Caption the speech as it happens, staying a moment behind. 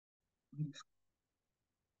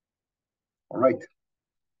All right.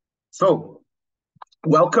 So,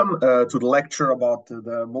 welcome to the lecture about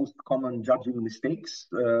the most common judging mistakes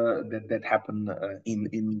that happen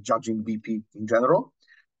in judging BP in general.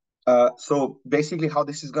 So, basically, how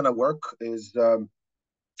this is going to work is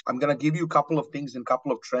I'm going to give you a couple of things and a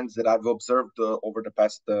couple of trends that I've observed over the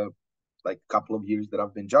past couple of years that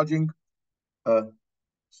I've been judging.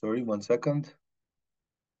 Sorry, 1 second.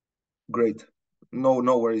 Great. No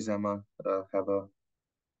worries, Emma. Kev,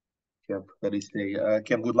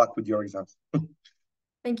 good luck with your exams.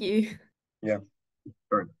 Thank you. Yeah.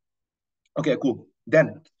 Sure. Okay, cool.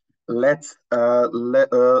 Then let's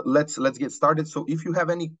get started. So if you have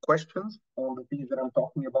any questions on the things that I'm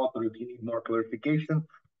talking about, or if you need more clarification,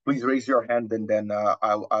 please raise your hand, and then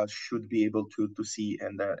I should be able to see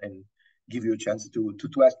and give you a chance to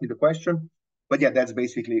ask me the question. But yeah, that's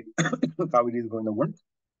basically how it is going to work.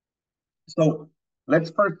 So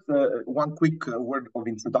let's first one quick word of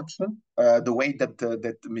introduction. The way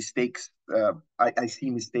that mistakes I see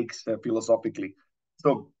mistakes philosophically.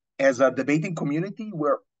 So as a debating community,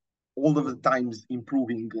 we're all of the times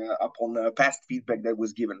improving upon past feedback that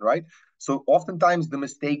was given, right? So oftentimes the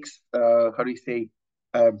mistakes, how do you say,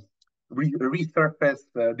 uh, resurface,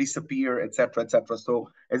 disappear, etc., etc. So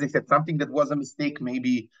as I said, something that was a mistake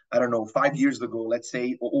maybe, I don't know, 5 years ago, let's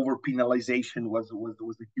say, over penalization was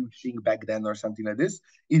a huge thing back then, or something like this,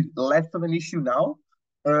 is less of an issue now.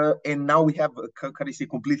 And now we have, how do you say,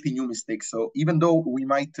 completely new mistakes. So even though we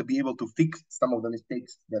might be able to fix some of the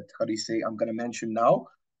mistakes that, how do you say, I'm going to mention now,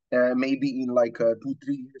 maybe in like 2-3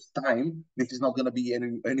 years time, this is not going to be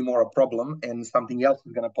any more a problem, and something else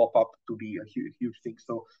is going to pop up to be a huge thing.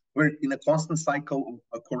 So we're in a constant cycle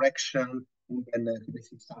of a correction, and then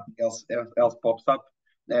something else pops up.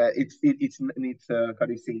 It's how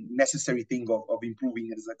do you say, necessary thing of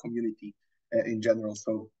improving as a community in general.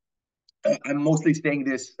 So I'm mostly saying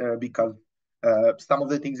this because some of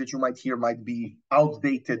the things that you might hear might be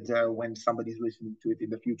outdated when somebody's listening to it in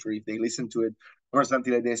the future, if they listen to it or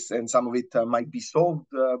something like this, and some of it might be solved.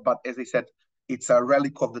 But as I said, it's a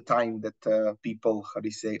relic of the time that people, how do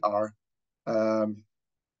you say, are um,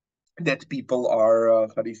 how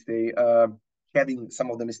do you say, having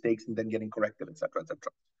some of the mistakes and then getting corrected, etc.,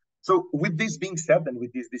 etc. So with this being said, and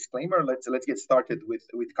with this disclaimer, let's get started with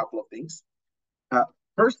a couple of things. Uh,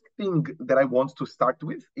 First thing that I want to start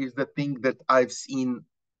with is the thing that I've seen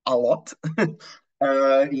a lot in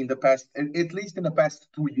the past, at least in the past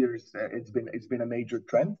 2 years. It's been a major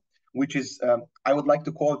trend, which is I would like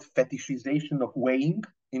to call it fetishization of weighing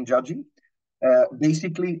in judging.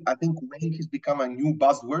 Basically, I think weighing has become a new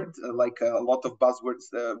buzzword, like a lot of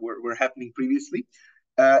buzzwords were happening previously,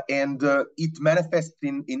 and it manifests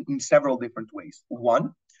in several different ways.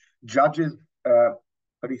 One, judges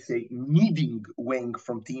how do you say, needing weighing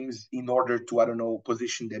from teams in order to, I don't know,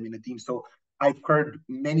 position them in a team. So I've heard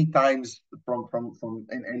many times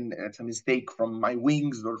and it's a mistake from my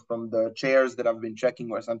wings or from the chairs that I've been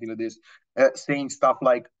checking or something like this, saying stuff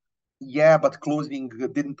like, yeah, but closing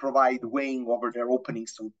didn't provide weighing over their opening,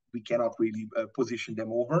 so we cannot really position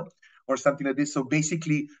them over or something like this. So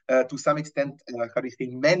basically, to some extent, how do you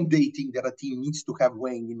say, mandating that a team needs to have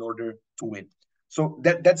weighing in order to win. So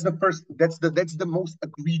that's the first, that's the most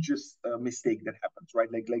egregious mistake that happens, right?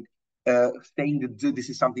 Saying that this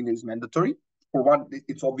is something that is mandatory. For one,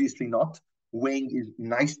 it's obviously not. Weighing is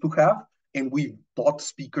nice to have, and we've taught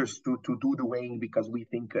speakers to do the weighing because we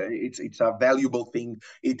think it's a valuable thing.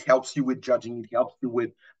 It helps you with judging. It helps you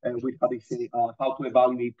with how they say, how to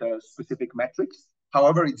evaluate specific metrics.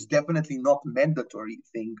 However, it's definitely not mandatory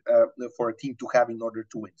thing for a team to have in order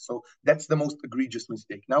to win. So that's the most egregious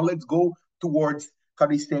mistake. Now let's go towards, how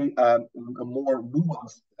do you say, a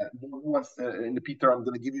and Peter, I'm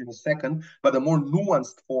going to give you in a second, but a more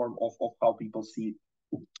nuanced form of how people see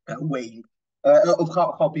weighing, of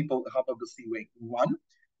how people see weighing. One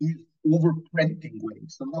is over crediting weighing.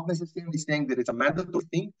 So not necessarily saying that it's a mandatory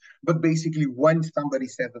thing, but basically when somebody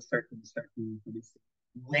says a certain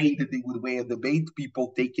way that they would weigh a debate,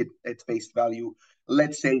 people take it at face value.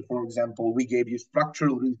 Let's say, for example, we gave you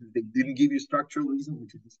structural reasons, they didn't give you structural reasons,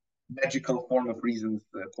 which is this magical form of reasons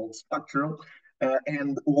called structural.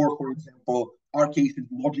 And or, for example, our case is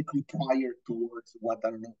logically prior towards what,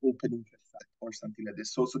 I don't know, opening effect or something like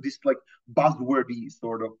this. So this like buzzwordy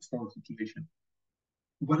sort of situation.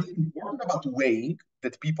 What is important about weighing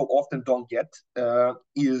that people often don't get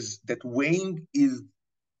is that weighing is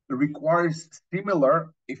requires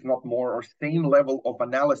similar, if not more, or same level of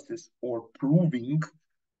analysis or proving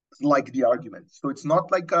like the argument. So it's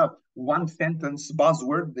not like a one sentence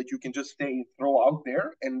buzzword that you can just say, throw out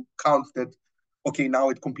there and count that, okay, now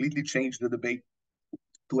it completely changed the debate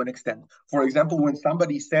to an extent. For example, when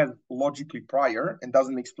somebody says logically prior and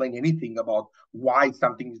doesn't explain anything about why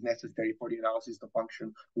something is necessary for the analysis to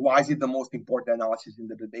function, why is it the most important analysis in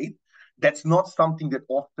the debate, that's not something that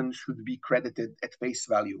often should be credited at face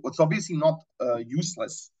value. It's obviously not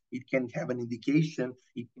useless. It can have an indication.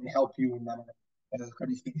 It can help you in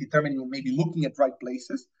determining, maybe looking at right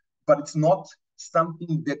places, but it's not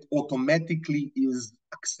something that automatically is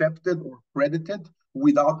accepted or credited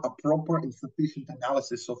without a proper and sufficient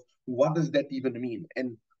analysis of what does that even mean.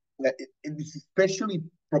 And it's especially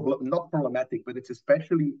not problematic, but it's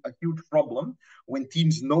especially a huge problem when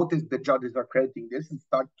teams notice that judges are crediting this and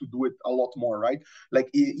start to do it a lot more, right? Like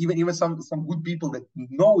even some good people that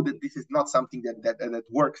know that this is not something that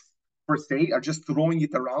works per se are just throwing it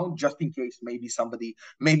around just in case maybe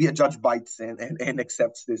a judge bites and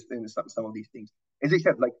accepts this and some of these things. As I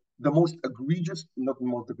said, like the most egregious, not the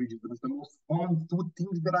most egregious, but the most common two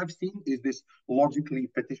things that I've seen is this logically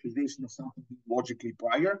fetishization of something logically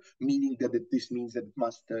prior, meaning that this means that it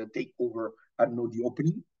must take over, I don't know, the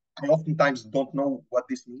opening. I oftentimes don't know what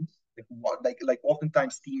this means. Like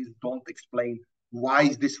oftentimes teams don't explain why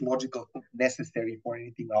is this logical necessary for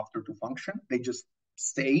anything after to function. They just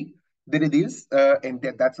say that it is, and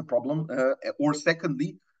that's a problem. Or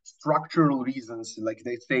secondly, structural reasons, like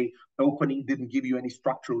they say the opening didn't give you any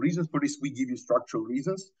structural reasons for this, we give you structural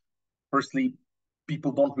reasons. Firstly,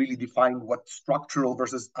 people don't really define what structural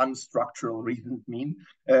versus unstructural reasons mean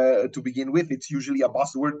to begin with. It's usually a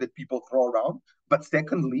buzzword that people throw around. But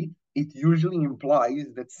secondly, it usually implies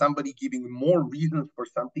that somebody giving more reasons for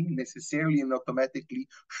something necessarily and automatically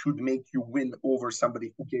should make you win over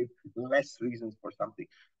somebody who gave less reasons for something,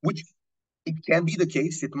 which it can be the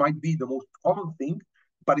case. It might be the most common thing,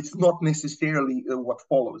 but it's not necessarily what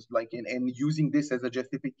follows. Like, and using this as a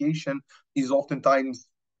justification is oftentimes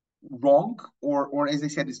wrong, or as I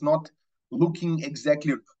said, it's not looking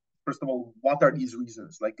exactly. First of all, what are these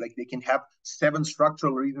reasons? Like they can have 7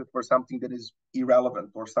 structural reasons for something that is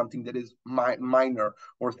irrelevant, or something that is minor,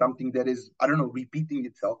 or something that is, I don't know, repeating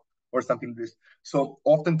itself, or something like this. So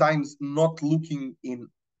oftentimes not looking into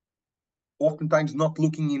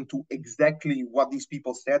exactly what these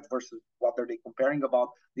people said versus what are they comparing about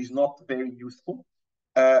is not very useful.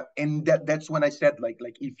 And that's when I said, like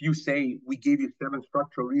if you say we gave you 7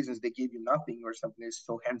 structural reasons, they gave you nothing or something,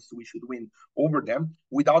 so hence we should win over them,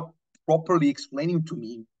 without properly explaining to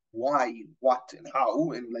me why, what, and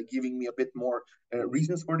how, and like giving me a bit more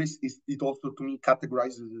reasons for this, it also to me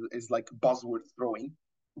categorizes as like buzzword throwing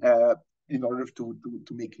in order to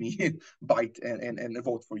make me bite and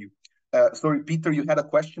vote for you. Sorry, Peter, you had a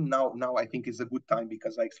question. Now I think is a good time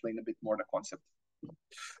because I explained a bit more the concept.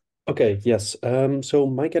 Okay, yes. So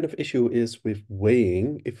my kind of issue is with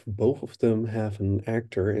weighing. If both of them have an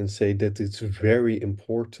actor and say that it's very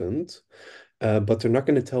important, but they're not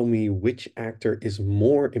going to tell me which actor is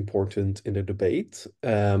more important in the debate.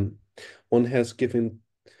 One has given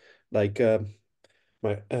like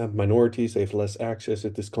minorities, they have less access.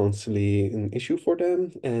 It is constantly an issue for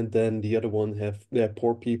them. And then the other one have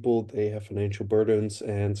poor people, they have financial burdens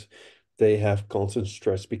and they have constant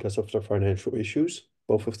stress because of their financial issues.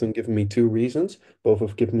 Both of them give me 2 reasons. Both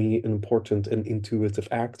have given me an important and intuitive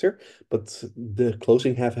actor, but the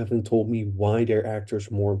closing half haven't told me why their actor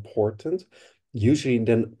is more important. Usually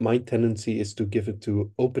then my tendency is to give it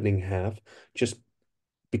to opening half, just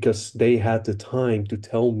because they had the time to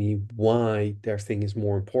tell me why their thing is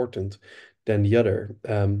more important than the other.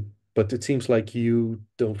 But it seems like you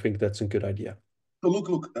don't think that's a good idea. So look.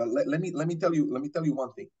 Let me tell you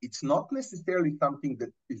one thing. It's not necessarily something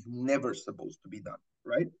that is never supposed to be done,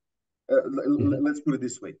 right? Let's put it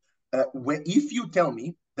this way. If you tell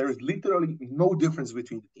me there is literally no difference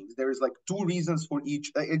between the things, there is like 2 reasons for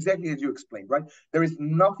each, exactly as you explained, right? There is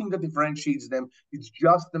nothing that differentiates them. It's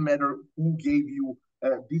just a matter who gave you,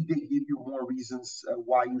 did they give you more reasons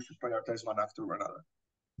why you should prioritize one after another?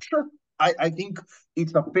 Sure. I think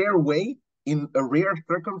it's a fair way in a rare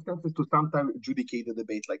circumstances to sometimes adjudicate a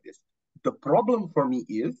debate like this. The problem for me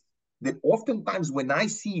is that oftentimes when I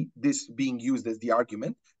see this being used as the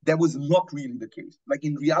argument, that was not really the case. Like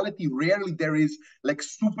in reality, rarely there is like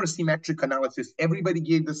super symmetric analysis. Everybody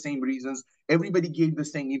gave the same reasons, everybody gave the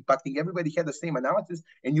same impacting, everybody had the same analysis,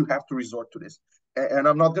 and you have to resort to this. And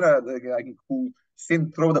I'm not gonna like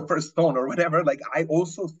throw the first stone or whatever. Like I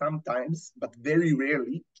also sometimes, but very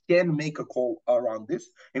rarely, can make a call around this,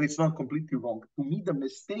 and it's not completely wrong. To me, the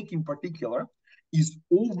mistake in particular is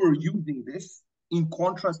overusing this in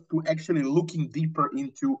contrast to actually looking deeper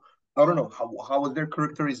into, I don't know, how was their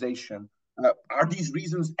characterization? are these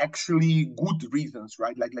reasons actually good reasons,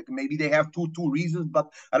 right? Like maybe they have two reasons,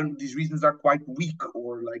 but I don't. These reasons are quite weak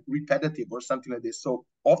or like repetitive or something like this. So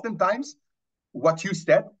oftentimes, what you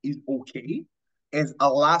said is okay as a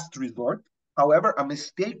last resort. However, a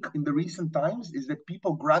mistake in the recent times is that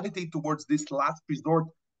people gravitate towards this last resort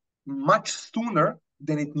much sooner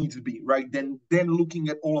than it needs to be, right? Then looking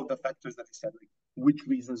at all of the factors that I said, like which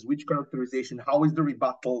reasons, which characterization, how is the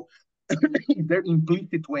rebuttal, is there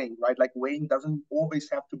implicit weighing, right? Like weighing doesn't always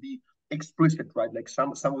have to be explicit, right? Like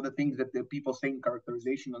some of the things that the people say in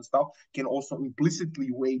characterization and stuff can also implicitly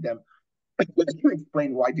weigh them to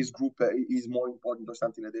explain why this group is more important or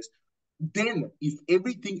something like this. Then, if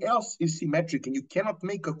everything else is symmetric and you cannot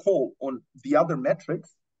make a call on the other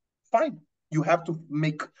metrics, fine. You have to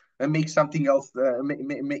make something else,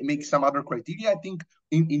 make some other criteria. I think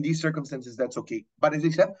in these circumstances, that's okay. But as I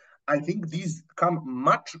said, I think these come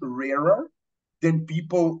much rarer than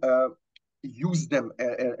people use them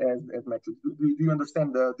as metrics. Do you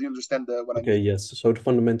understand? Do you understand what I Okay, mean? yes. So the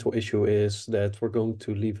fundamental issue is that we're going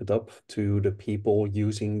to leave it up to the people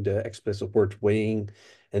using the explicit word weighing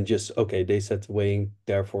and just, okay, they said weighing,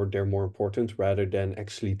 therefore they're more important, rather than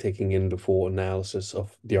actually taking in the full analysis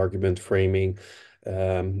of the argument framing,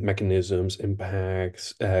 mechanisms,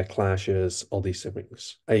 impacts, clashes, all these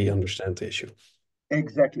things. I understand the issue.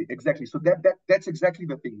 Exactly. So that's exactly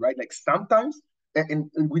the thing, right? Like sometimes, and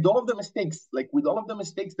with all of the mistakes, like with all of the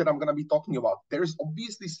mistakes that I'm gonna be talking about, there's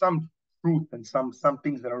obviously some truth and some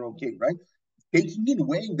things that are okay, right? Taking in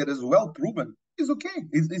weighing that is well proven is okay,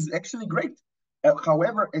 is actually great.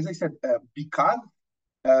 However, as I said, because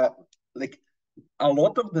uh, like a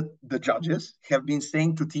lot of the judges have been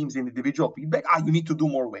saying to teams in individual feedback, you need to do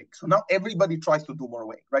more weighing. So now everybody tries to do more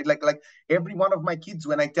weighing, right? Like every one of my kids,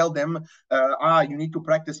 when I tell them, you need to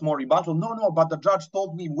practice more rebuttal. No, but the judge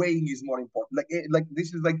told me weighing is more important. Like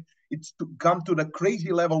this is like, it's to come to the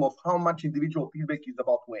crazy level of how much individual feedback is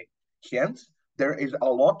about weighing. Hence, there is a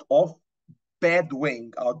lot of bad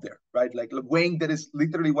weighing out there, right? Like weighing that is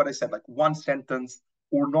literally what I said, like one sentence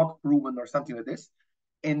or not proven or something like this.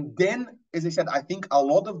 And then, as I said, I think a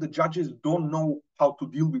lot of the judges don't know how to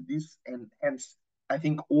deal with this, and hence, I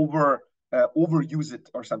think overuse it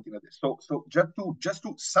or something like this. So just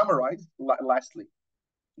to summarize, lastly,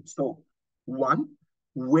 so one,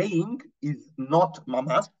 weighing is not a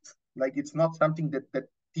must. Like it's not something that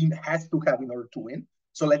team has to have in order to win.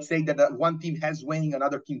 So let's say that one team has weighing,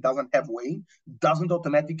 another team doesn't have weighing. Doesn't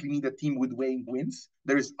automatically mean the team with weighing wins.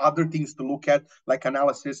 There is other things to look at, like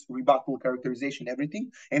analysis, rebuttal, characterization,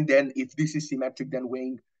 everything. And then if this is symmetric, then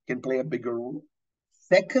weighing can play a bigger role.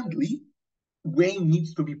 Secondly, weighing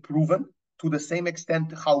needs to be proven to the same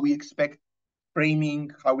extent how we expect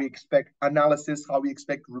framing, how we expect analysis, how we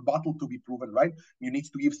expect rebuttal to be proven, right? You need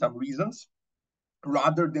to give some reasons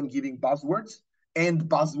rather than giving buzzwords. And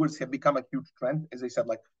buzzwords have become a huge trend. As I said,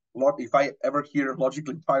 like, if I ever hear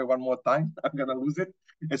logically fire one more time, I'm going to lose it,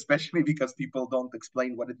 especially because people don't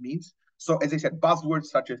explain what it means. So, as I said, buzzwords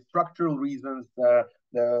such as structural reasons,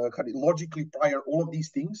 logically prior, all of these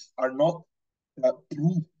things are not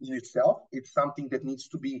proof in itself. It's something that needs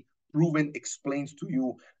to be proven, explained to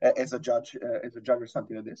you as a judge or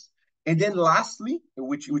something like this. And then lastly,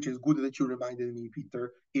 which is good that you reminded me,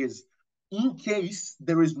 Peter, is in case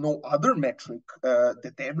there is no other metric,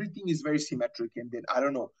 that everything is very symmetric, and then I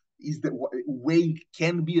don't know, is the weight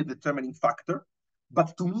can be a determining factor.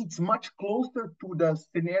 But to me, it's much closer to the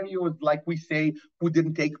scenarios like we say who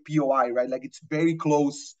didn't take POI, right? Like it's very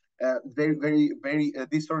close, very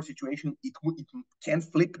this sort of situation. It can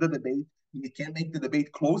flip the debate. It can make the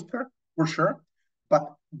debate closer for sure.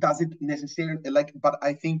 But does it necessarily like? But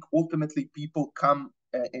I think ultimately people come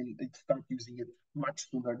and start using it much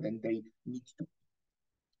sooner than they need to.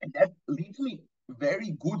 And that leads me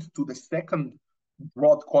very good to the second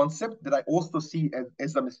broad concept that I also see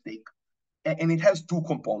as a mistake. And it has two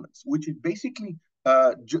components, which is basically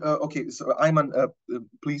okay. So Ayman,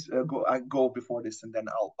 please go before this, and then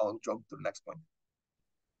I'll jump to the next point.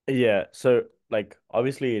 Yeah, so like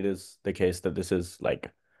obviously it is the case that this is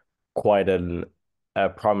like quite a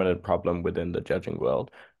prominent problem within the judging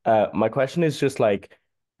world. My question is just like,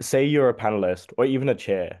 say you're a panelist or even a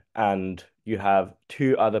chair, and you have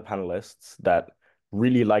two other panelists that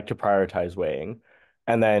really like to prioritize weighing,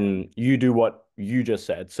 and then you do what you just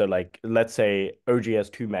said. So like, let's say OG has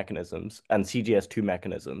two mechanisms and CG has two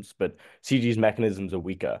mechanisms, but CG's mechanisms are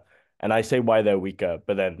weaker. And I say why they're weaker,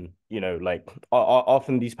 but then, like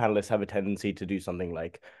often these panelists have a tendency to do something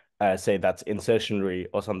like, say that's insertionary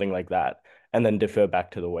or something like that, and then defer back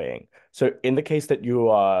to the weighing. So in the case that you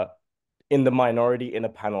are in the minority in a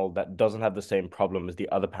panel that doesn't have the same problem as the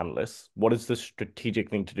other panelists, what is the strategic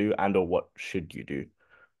thing to do, and or what should you do?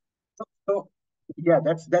 So yeah,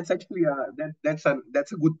 that's actually that's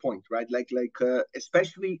a good point, right?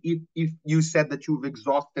 Especially if you said that you've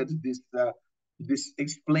exhausted this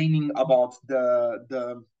explaining about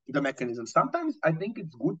the mechanism. Sometimes I think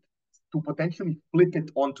it's good to potentially flip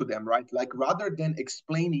it onto them, right? Like rather than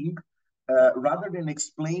explaining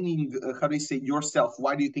how do you say yourself,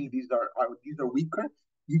 why do you think these are weaker,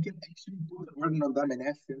 you can actually put the burden on them and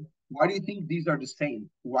ask them, why do you think these are the same?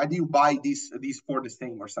 Why do you buy these for the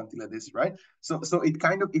same, or something like this, right? So it's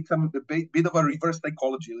a bit of a reverse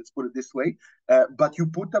psychology, let's put it this way. But you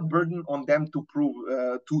put a burden on them to prove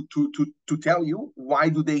to tell you why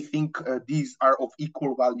do they think these are of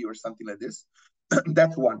equal value or something like this.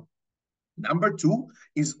 That's one. Number two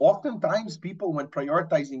is oftentimes people, when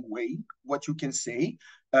prioritizing weighing, what you can say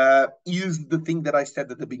is the thing that I said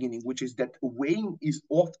at the beginning, which is that weighing is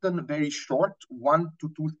often very short, 1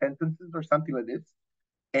 to 2 sentences or something like this.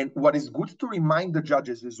 And what is good to remind the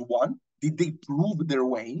judges is, one, did they prove their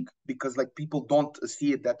weighing? Because like people don't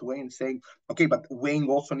see it that way and saying, okay, but weighing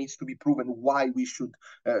also needs to be proven why we should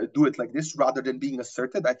do it like this rather than being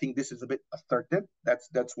asserted. I think this is a bit assertive.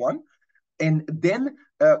 That's one. And then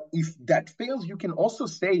if that fails, you can also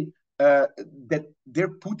say that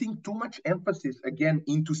they're putting too much emphasis again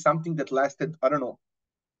into something that lasted, I don't know,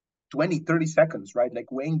 20, 30 seconds, right?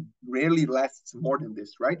 Like weighing rarely lasts more than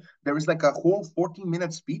this, right? There is like a whole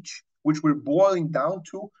 14-minute speech, which we're boiling down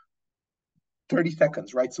to 30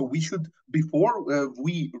 seconds, right? So we should, before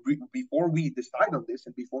we decide on this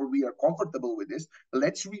and before we are comfortable with this,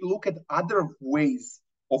 let's relook at other ways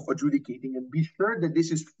of adjudicating and be sure that this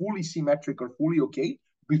is fully symmetric or fully okay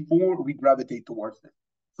before we gravitate towards it.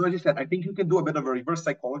 So as I said, I think you can do a bit of a reverse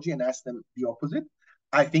psychology and ask them the opposite.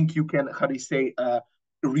 I think you can, how do you say,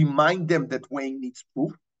 remind them that weighing needs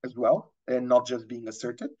proof as well and not just being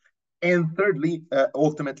asserted. And thirdly,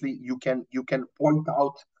 ultimately, you can point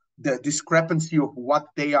out the discrepancy of what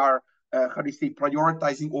they are, how do you say,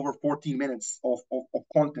 prioritizing over 14 minutes of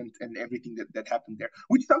content and everything that happened there,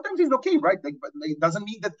 which sometimes is okay, right? Like, but it doesn't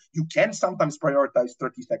mean that you can sometimes prioritize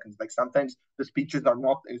 30 seconds. Like sometimes the speeches are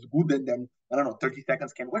not as good, and then, I don't know, 30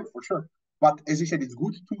 seconds can win for sure. But as I said, it's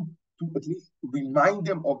good to at least remind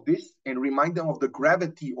them of this and remind them of the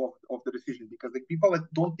gravity of the decision, because like people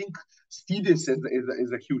that don't think see this as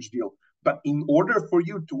a huge deal. But in order for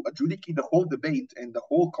you to adjudicate the whole debate and the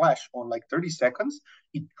whole clash on like 30 seconds,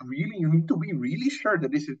 you need to be really sure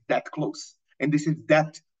that this is that close and this is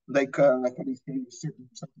that like how do you say,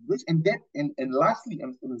 something this and that. And lastly,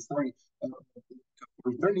 I'm sorry for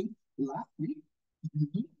returning. Lastly, you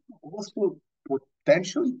need to also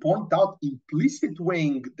potentially point out implicit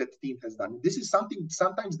weighing that team has done. This is something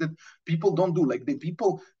sometimes that people don't do. Like the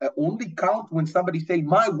people only count when somebody say,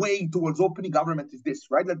 my way towards opening government is this,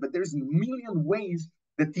 right? But there's a million ways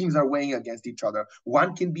that teams are weighing against each other.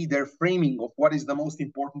 One can be their framing of what is the most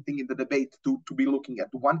important thing in the debate to be looking at.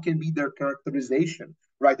 One can be their characterization,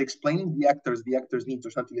 right? Explaining the actors' needs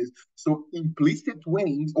or something like this. So implicit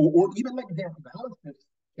weighing, or even like their analysis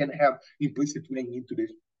can have implicit weighing into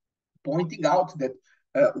this, pointing out that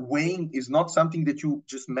weighing is not something that you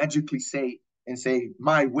just magically say and say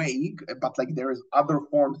my weighing, but like there is other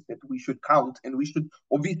forms that we should count, and we should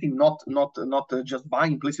obviously not just buy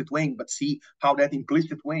implicit weighing, but see how that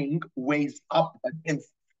implicit weighing weighs up against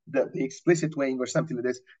the explicit weighing or something like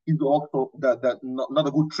this is also not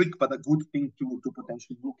a good trick, but a good thing to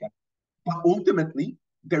potentially look at. But ultimately,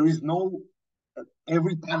 there is no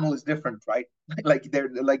every panel is different, right? Like they're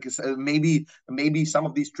like maybe some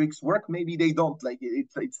of these tricks work, maybe they don't. Like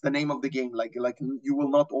it's the name of the game. Like you will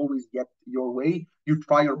not always get your way. You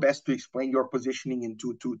try your best to explain your positioning and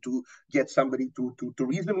to get somebody to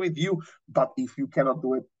reason with you. But if you cannot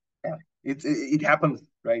do it, yeah, it happens,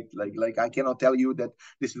 right? Like I cannot tell you that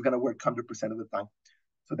this is gonna work 100% of the time.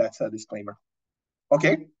 So that's a disclaimer.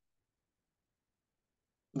 Okay.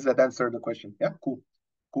 Does that answer the question? Yeah, cool.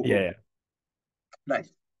 Yeah.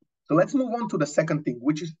 Nice. So let's move on to the second thing,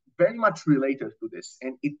 which is very much related to this,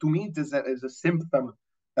 and it to me it is a symptom.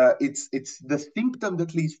 It's the symptom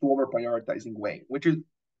that leads to over prioritizing weighing, which is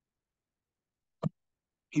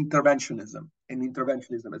interventionism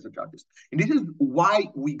as a judges. And this is why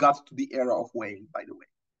we got to the era of weighing, by the way,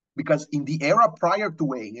 because in the era prior to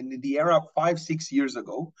weighing, and in the era 5-6 years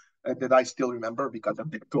ago, that I still remember because I'm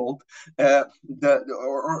bit old,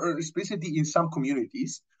 or explicitly in some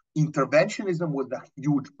communities, interventionism was a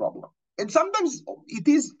huge problem. And sometimes it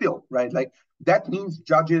is still, right? Like that means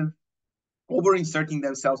judges over-inserting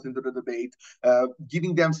themselves into the debate,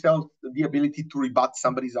 giving themselves the ability to rebut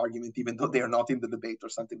somebody's argument, even though they are not in the debate or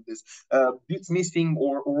something like this, dismissing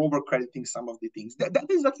or over-crediting some of the things. That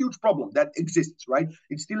is a huge problem that exists, right?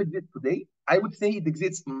 It still exists today. I would say it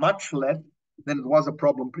exists much less than it was a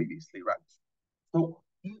problem previously, right? So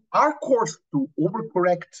in our course to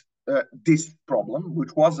overcorrect this problem,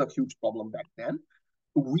 which was a huge problem back then,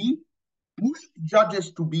 we pushed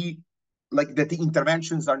judges to be like that the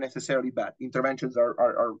interventions are necessarily bad. Interventions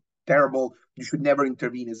are terrible. You should never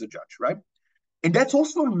intervene as a judge, right? And that's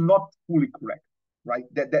also not fully correct, right?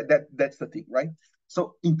 That's the thing, right?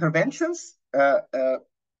 So interventions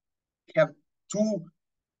have two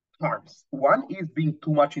harms. One is being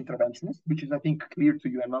too much interventionist, which is, I think, clear to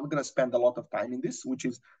you. I'm not going to spend a lot of time in this, which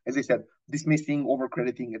is, as I said, dismissing,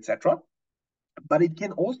 overcrediting, etc. But it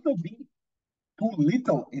can also be too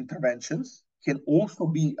little interventions can also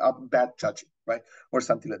be a bad judging, right? Or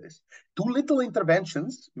something like this. Too little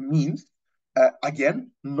interventions means,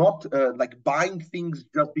 again, not like buying things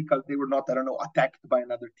just because they were not, I don't know, attacked by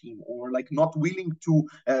another team, or like not willing to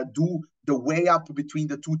do the way up between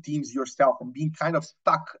the two teams yourself and being kind of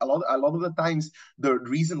stuck. A lot of the times, the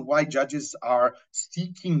reason why judges are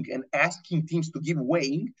seeking and asking teams to give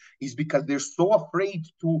weighing is because they're so afraid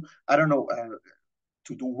to, I don't know,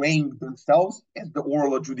 to do weighing themselves as the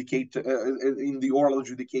oral adjudicate in the oral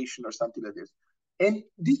adjudication or something like this. And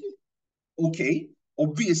this is okay.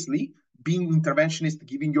 Obviously, being interventionist,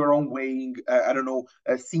 giving your own weighing, I don't know,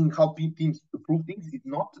 seeing how teams prove things is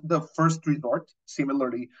not the first resort.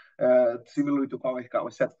 Similarly to how I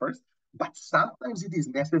said first, but sometimes it is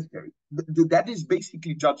necessary. That is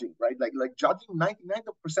basically judging, right? Like judging 99%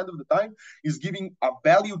 of the time is giving a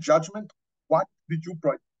value judgment. What did you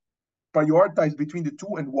prioritize between the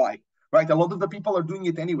two and why, right? A lot of the people are doing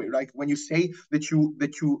it anyway, right? When you say that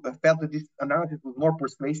you felt that this analysis was more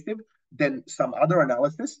persuasive than some other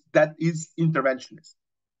analysis, that is interventionist,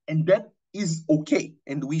 and that is okay.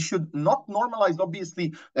 And we should not normalize,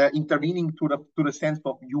 obviously, intervening to the sense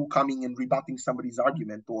of you coming and rebutting somebody's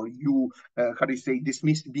argument, or you being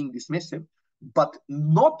dismissive, but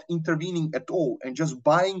not intervening at all and just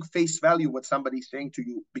buying face value what somebody's saying to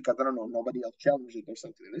you because, I don't know, nobody else challenged it or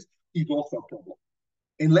something like this is also a problem.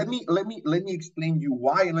 And let me explain you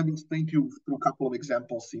why, and let me explain to you through a couple of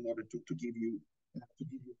examples in order to give you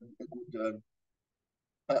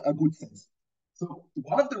a good sense. So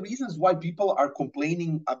one of the reasons why people are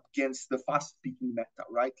complaining against the fast-speaking meta,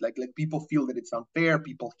 right? Like people feel that it's unfair,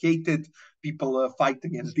 people hate it, people fight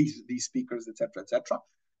against these speakers, etc.,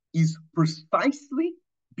 is precisely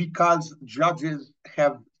because judges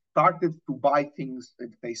have started to buy things at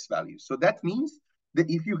face value. So that means that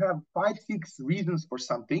if you have 5, 6 reasons for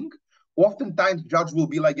something, oftentimes judge will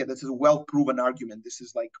be like, yeah, this is a well-proven argument. This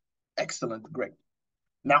is like excellent, great.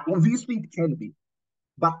 Now, obviously it can be,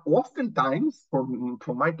 but oftentimes, from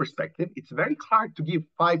my perspective, it's very hard to give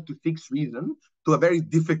 5 to 6 reasons to a very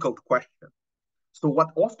difficult question. So what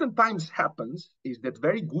oftentimes happens is that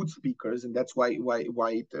very good speakers, and that's why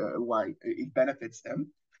it benefits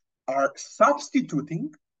them, are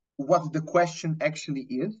substituting what the question actually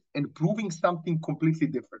is and proving something completely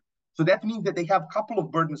different. So that means that they have a couple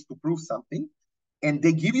of burdens to prove something, and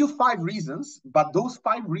they give you 5 reasons, but those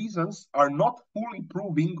 5 reasons are not fully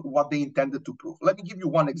proving what they intended to prove. Let me give you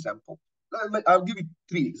one example. I'll give you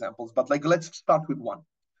 3 examples, but like let's start with one.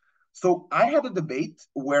 So I had a debate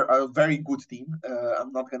where a very good team,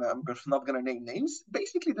 I'm just not gonna name names.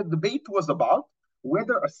 Basically, the debate was about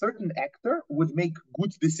whether a certain actor would make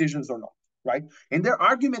good decisions or not, right? And their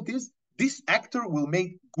argument is this actor will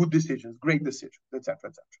make good decisions, great decisions,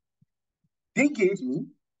 etc. They gave me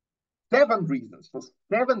 7 reasons. So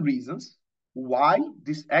 7 reasons why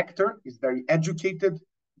this actor is very educated,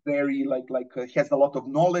 very has a lot of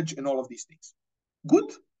knowledge and all of these things. Good.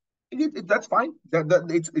 That's fine.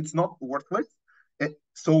 It's not worthless.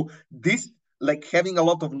 So this, like having a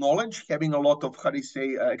lot of knowledge, having a lot of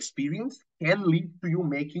experience, can lead to you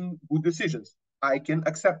making good decisions. I can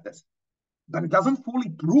accept this, but it doesn't fully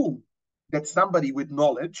prove that somebody with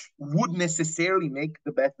knowledge would necessarily make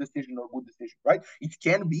the best decision or good decision, right? It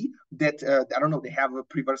can be that I don't know, they have a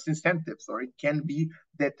perverse incentives, or it can be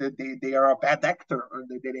that they are a bad actor, or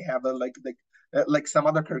they have like some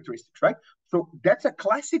other characteristics, right? So that's a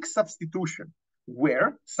classic substitution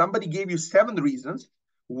where somebody gave you 7 reasons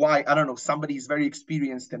why, I don't know, somebody is very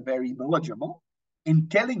experienced and very knowledgeable, and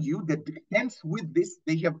telling you that hence with this,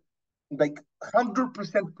 they have like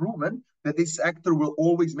 100% proven that this actor will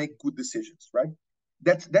always make good decisions, right?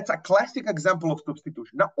 That's a classic example of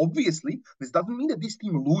substitution. Now, obviously, this doesn't mean that this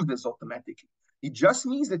team loses automatically. It just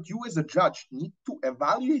means that you as a judge need to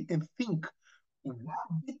evaluate and think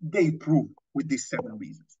what did they prove with these 7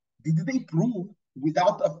 reasons? Did they prove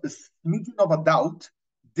without a smidgen of a doubt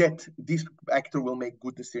that this actor will make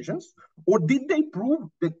good decisions? Or did they prove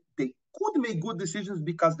that they could make good decisions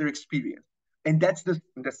because they're experienced? And that's the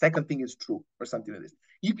second thing is true, or something like this.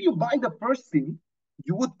 If you buy the first thing,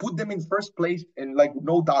 you would put them in first place, and like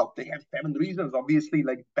no doubt they have 7 reasons, obviously,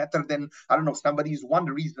 like better than, I don't know, somebody's 1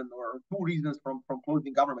 reason or 2 reasons from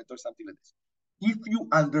closing government or something like this. If you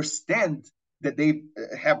understand that they've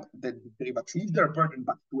achieved their burden,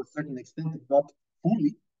 but to a certain extent, not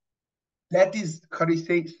fully, that is, how do you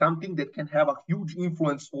say, something that can have a huge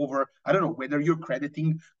influence over, I don't know, whether you're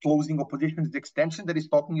crediting closing opposition's extension that is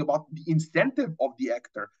talking about the incentive of the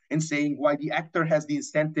actor and saying why the actor has the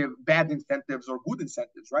incentive, bad incentives or good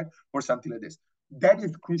incentives, right? Or something like this. That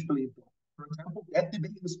is crucially important. For example, that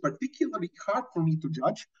debate was particularly hard for me to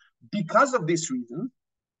judge because of this reason,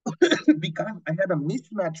 because I had a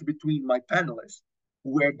mismatch between my panelists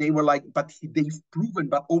where they were like, but they've proven,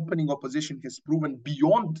 but opening opposition has proven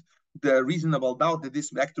beyond the reasonable doubt that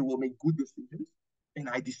this actor will make good decisions. And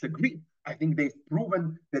I disagree. I think they've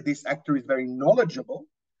proven that this actor is very knowledgeable,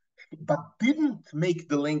 but didn't make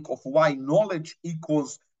the link of why knowledge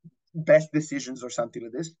equals best decisions or something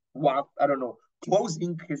like this. Well, I don't know.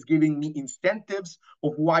 Closing is giving me incentives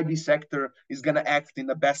of why this sector is going to act in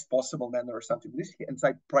the best possible manner or something. This, and so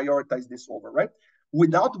I prioritize this over, right?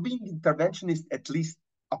 Without being interventionist at least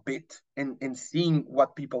a bit and seeing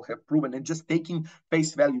what people have proven and just taking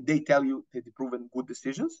face value, they tell you that they've proven good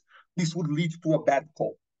decisions, this would lead to a bad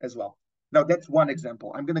call as well. Now, that's one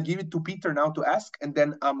example. I'm going to give it to Peter now to ask, and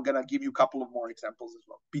then I'm going to give you a couple of more examples as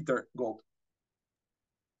well. Peter, go.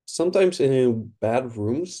 Sometimes in bad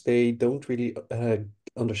rooms, they don't really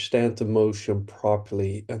understand the motion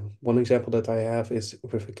properly. And one example that I have is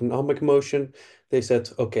with economic motion. They said,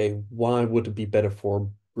 okay, why would it be better for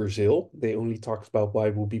Brazil? They only talked about why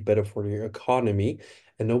it would be better for the economy,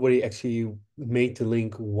 and nobody actually made the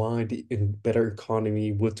link why the better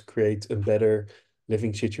economy would create a better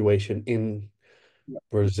living situation in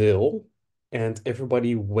Brazil. And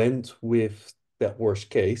everybody went with that worst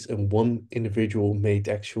case, and one individual made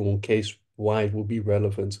actual case why it would be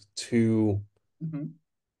relevant to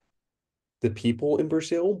the people in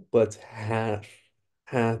Brazil, but had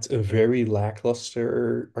a very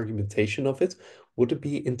lackluster argumentation of it. Would it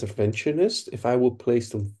be interventionist if I would place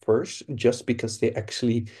them first just because they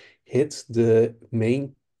actually hit the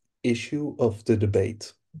main issue of the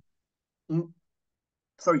debate?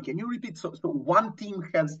 Sorry, can you repeat? So one team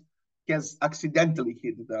has accidentally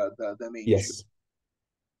hit the main issue.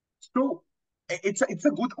 So it's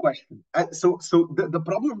a good question. So the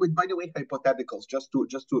problem with, by the way, hypotheticals, just to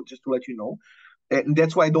let you know, and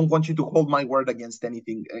that's why I don't want you to hold my word against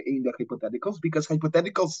anything in the hypotheticals, because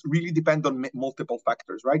hypotheticals really depend on multiple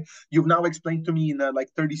factors, right? You've now explained to me in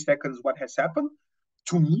like 30 seconds what has happened.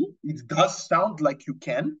 To me, it does sound like you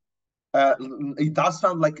can. It does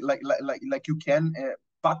sound like you can,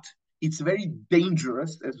 but it's very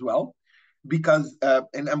dangerous as well, because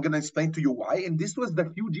and I'm going to explain to you why. And this was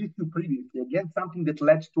the huge issue previously. Again, something that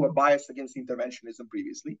led to a bias against interventionism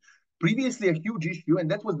previously a huge issue, and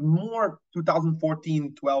that was more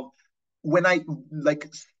 2014, 12, when I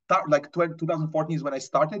 2014 is when I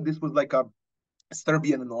started. This was like a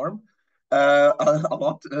Serbian norm, a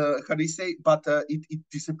lot, how do you say, but it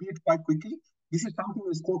disappeared quite quickly. This is something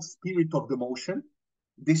that's called spirit of the motion.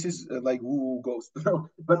 This is like woo ghost,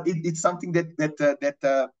 but it's something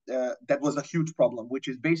that was a huge problem, which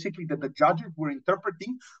is basically that the judges were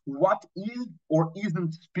interpreting what is or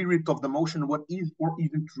isn't spirit of the motion, what is or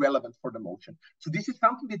isn't relevant for the motion. So this is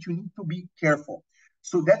something that you need to be careful.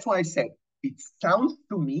 So that's why I said it sounds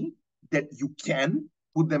to me that you can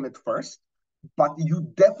put them at first, but you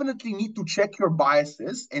definitely need to check your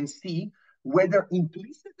biases and see whether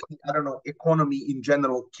implicitly, I don't know, economy in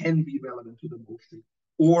general can be relevant to the motion,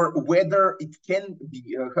 or whether it can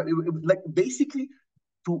be like basically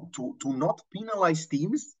to not penalize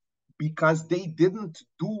teams because they didn't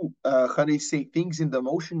do how they say things in the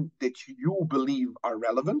motion that you believe are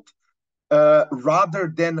relevant, rather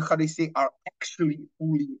than how they say are actually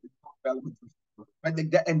fully relevant. Right?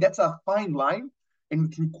 Like that, and that's a fine line,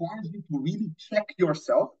 and it requires you to really check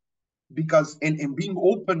yourself, because and being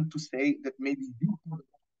open to say that maybe you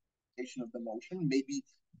of the motion, maybe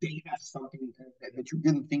they have something that you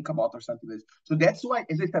didn't think about or something like this. So that's why,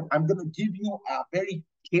 as I said, I'm going to give you a very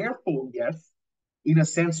careful yes, in a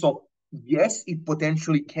sense of yes, it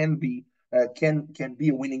potentially can be can be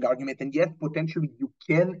a winning argument, and yes, potentially you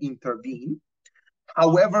can intervene.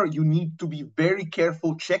 However, you need to be very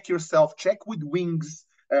careful. Check yourself. Check with wings.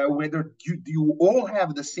 whether you all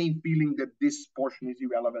have the same feeling that this portion is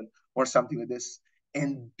irrelevant or something like this,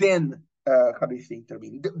 and then how do you say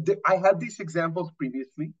intervene? I had these examples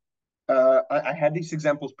previously. I had these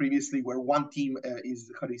examples previously where one team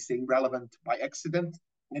is, how do you say, relevant by accident,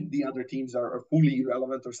 and the other teams are fully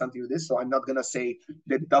irrelevant or something like this. So I'm not going to say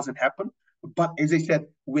that it doesn't happen. But as I said,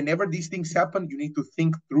 whenever these things happen, you need to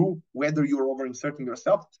think through whether you're over-inserting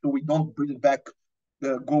yourself, so we don't bring back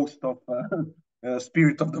the ghost of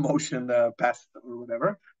spirit of the motion past or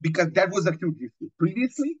whatever, because that was a huge issue.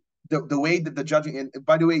 Previously, the way that the judging, and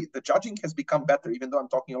by the way, the judging has become better, even though I'm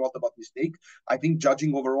talking a lot about mistake. I think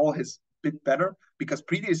judging overall has been better, because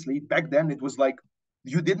previously, back then, it was like,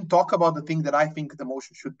 you didn't talk about the thing that I think the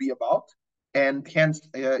motion should be about, and hence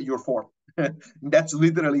you're fourth. That's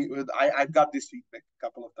literally, I've got this feedback a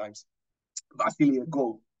couple of times. Vasily,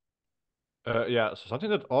 go. Yeah, so something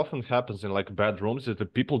that often happens in like bad rooms is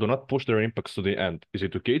that people do not push their impacts to the end. Is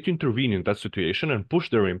it okay to intervene in that situation and push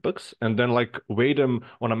their impacts and then like weigh them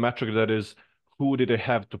on a metric that is, who did they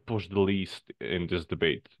have to push the least in this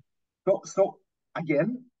debate? So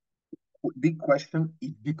again, big question,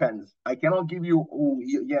 it depends. I cannot give you, oh,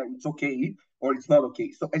 yeah, it's okay, or it's not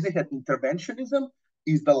okay. So as I said, interventionism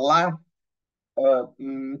is the last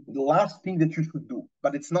thing that you should do,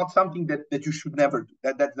 but it's not something that you should never do.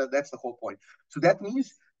 That's the whole point. So that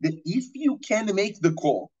means that if you can make the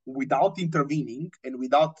call without intervening and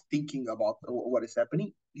without thinking about what is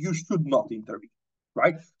happening, you should not intervene,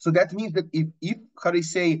 right? So that means that if how do you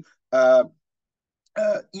say,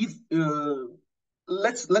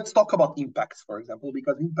 let's talk about impacts, for example,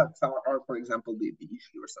 because impacts are for example, the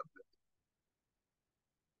issue or something.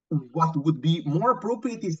 What would be more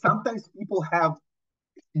appropriate is sometimes people have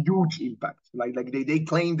huge impacts, like they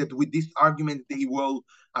claim that with this argument they will,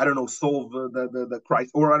 I don't know, solve the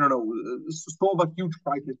crisis, or I don't know, solve a huge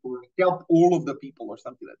crisis or help all of the people or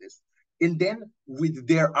something like this. And then with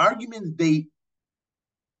their arguments, they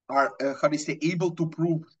are, how do you say, able to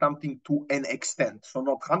prove something to an extent. So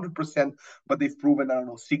not 100%, but they've proven, I don't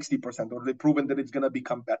know, 60%, or they've proven that it's going to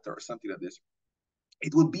become better or something like this.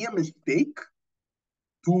 It would be a mistake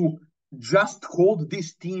to just hold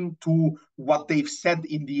this team to what they've said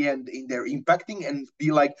in the end in their impacting and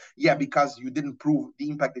be like, yeah, because you didn't prove the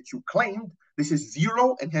impact that you claimed, this is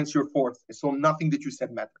 0 and hence you're fourth. So nothing that you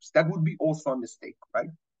said matters. That would be also a mistake, right?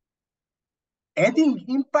 Adding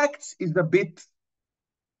impacts is a bit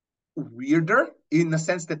weirder in the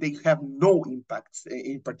sense that they have no impacts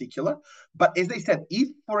in particular. But as I said, if,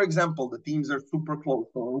 for example, the teams are super close,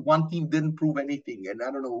 or one team didn't prove anything, and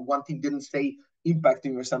I don't know, one team didn't say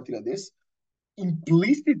impacting or something like this,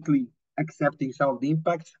 implicitly accepting some of the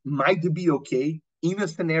impacts might be okay in a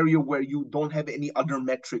scenario where you don't have any other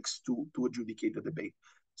metrics to adjudicate the debate.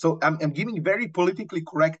 So I'm giving very politically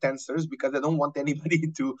correct answers because I don't want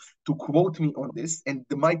anybody to quote me on this. And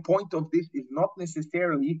my point of this is not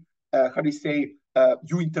necessarily, how do you say,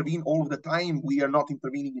 you intervene all of the time, we are not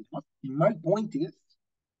intervening enough. My point is,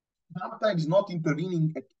 sometimes not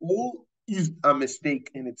intervening at all is a mistake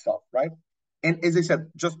in itself, right? And as I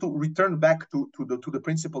said, just to return back to the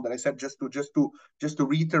principle that I said, just to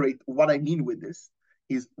reiterate what I mean with this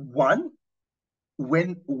is, one,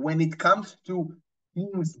 when it comes to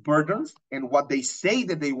teams' burdens and what they say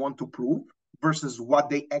that they want to prove versus what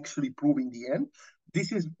they actually prove in the end,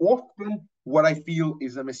 this is often what I feel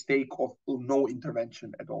is a mistake of no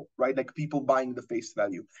intervention at all, right? Like people buying the face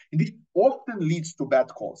value. And this often leads to bad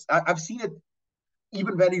calls. I've seen it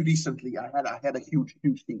even very recently. I had a huge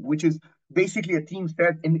thing, which is basically a team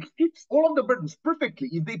said, and it fits all of the burdens perfectly.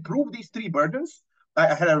 If they prove these 3 burdens,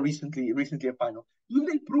 I had a recently a final. If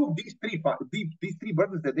they prove these three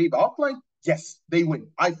burdens that they've outlined, yes, they win.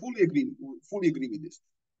 I fully agree with this.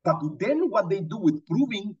 But then what they do with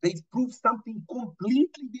proving, they prove something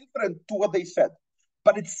completely different to what they said.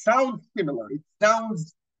 But it sounds similar. It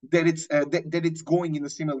sounds that it's going in a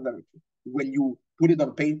similar direction. When you put it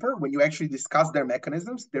on paper, when you actually discuss their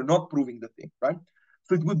mechanisms, they're not proving the thing, right?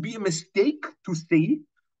 So it would be a mistake to say,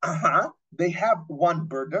 they have one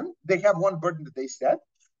burden. They have one burden that they said.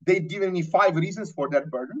 They've given me 5 reasons for that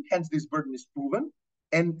burden. Hence, this burden is proven,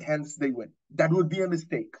 and hence they win. That would be a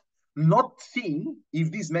mistake. Not seeing if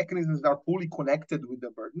these mechanisms are fully connected with the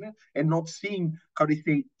burden, and not seeing, how they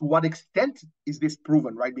say, to what extent is this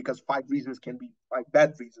proven, right? Because 5 reasons can be 5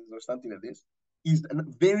 bad reasons or something like this, is a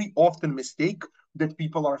very often mistake that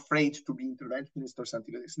people are afraid to be interventionist or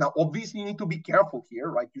something like this. Now, obviously, you need to be careful here,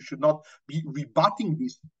 right? You should not be rebutting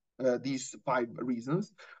these 5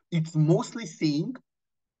 reasons. It's mostly seeing,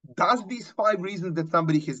 does these 5 reasons that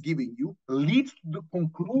somebody has given you lead to the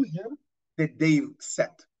conclusion that they've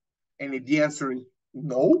set? And if the answer is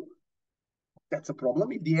no, that's a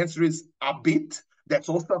problem. If the answer is a bit, that's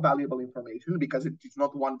also valuable information, because it's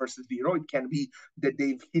not 1 versus 0. It can be that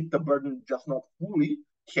they've hit the burden just not fully.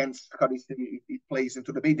 Hence, it plays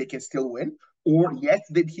into the debate. They can still win, or yes,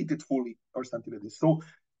 they've hit it fully, or something like this. So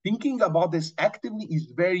thinking about this actively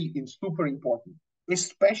is super important,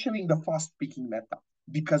 especially in the fast-speaking meta,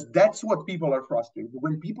 because that's what people are frustrated.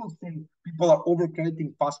 When people say people are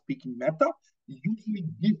overcrediting fast-speaking meta, usually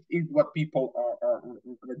this is what people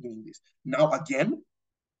are doing this. Now, again,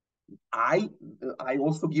 I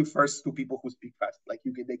also give first to people who speak fast, like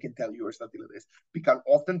they can tell you or something like this, because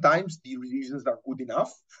oftentimes the reasons are good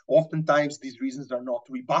enough. Oftentimes these reasons are not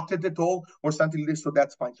rebutted at all or something like this, so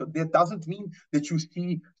that's fine. So that doesn't mean that you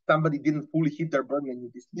see somebody didn't fully hit their burden and you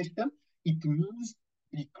dismiss them. It means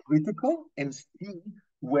be critical and see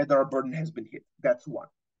whether a burden has been hit. That's one.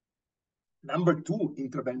 Number two,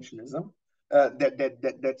 interventionism.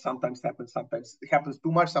 That sometimes happens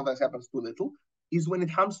too much, sometimes happens too little, is when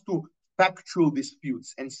it comes to factual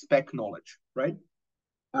disputes and spec knowledge, right?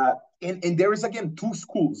 And there is, again, two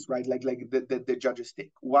schools, right? Like the judges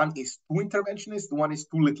take. One is too interventionist, one is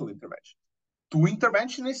too little intervention. Too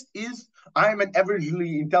interventionist is, I am an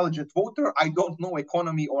averagely intelligent voter, I don't know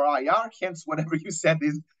economy or IR, hence whatever you said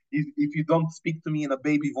is if you don't speak to me in a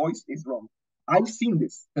baby voice, is wrong. I've seen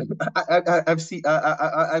this. I've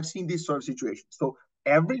seen this sort of situation. So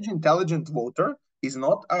average intelligent voter is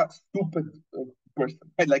not a stupid person.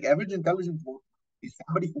 Right? Like average intelligent voter is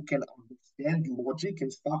somebody who can understand logic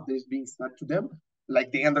and stuff that is being said to them.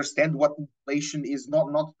 Like they understand what inflation is, not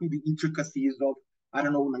to the intricacies of, I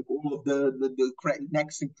don't know, like all of the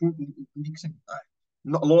next improvement,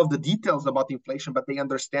 not a lot of the details about inflation, but they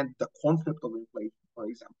understand the concept of inflation, for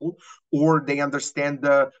example, or they understand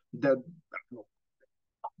the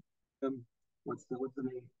what's the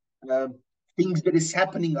name? Things that is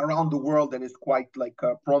happening around the world that is quite like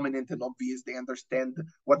prominent and obvious. They understand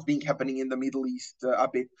what's being happening in the Middle East a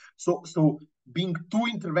bit. So being too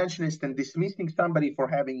interventionist and dismissing somebody for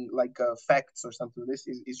having like facts or something like this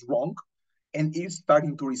is wrong, and is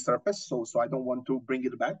starting to resurface. So I don't want to bring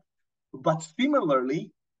it back. But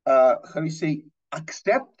similarly, how do you say,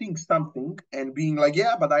 accepting something and being like,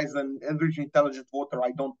 yeah, but as an average intelligent voter,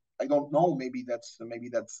 I don't know. Maybe that's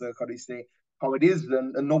how do you say, how it is,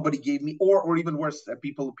 and nobody gave me, or even worse,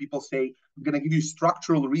 people say, I'm gonna give you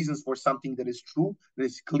structural reasons for something that is true, that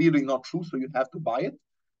is clearly not true, so you have to buy it.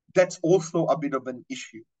 That's also a bit of an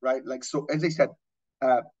issue, right? Like, so as I said,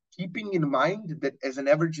 keeping in mind that as an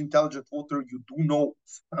average intelligent voter, you do know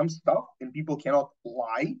some stuff, and people cannot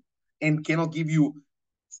lie and cannot give you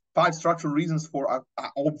 5 structural reasons for an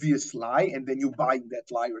obvious lie, and then you buy that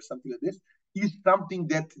lie or something like this, is something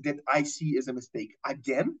that I see as a mistake.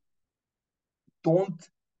 Again, don't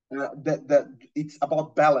it's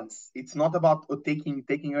about balance. It's not about taking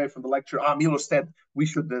away from the lecture. Milos said we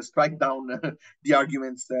should strike down the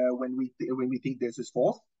arguments when we think this is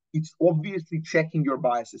false. It's obviously checking your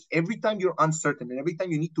biases. Every time you're uncertain and every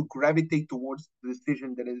time you need to gravitate towards the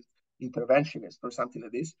decision that is interventionist or something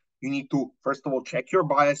like this, you need to, first of all, check your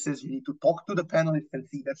biases. You need to talk to the panelists and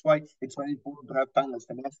see. That's why it's very important to have panelists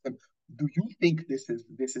and ask them, do you think this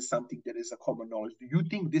is something that is a common knowledge? Do you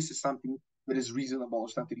think this is something that is reasonable or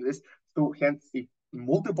something like this? So hence, if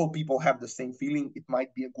multiple people have the same feeling, it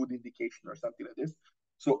might be a good indication or something like this.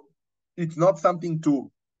 So it's not something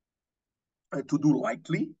to do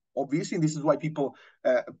lightly. Obviously, this is why people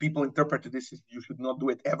interpret this as you should not do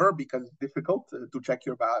it ever, because it's difficult to check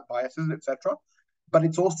your biases, etc. But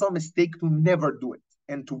it's also a mistake to never do it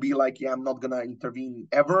and to be like, yeah, I'm not gonna intervene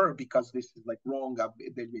ever because this is like wrong. I've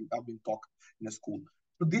been taught in a school.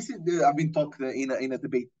 So this is I've been taught in a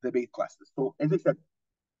debate classes. So as I said,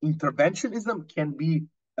 interventionism can be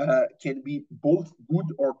both good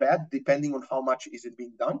or bad depending on how much is it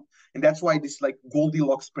being done, and that's why this like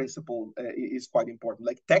Goldilocks principle is quite important.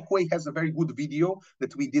 Like Techway has a very good video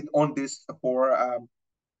that we did on this for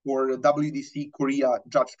the WUDC Korea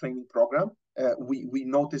judge training program. We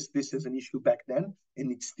noticed this as an issue back then,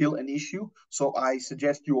 and it's still an issue. So I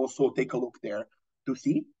suggest you also take a look there to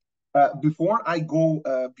see. Before I go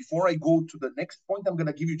to the next point, I'm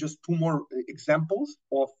gonna give you just 2 more examples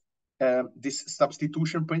of this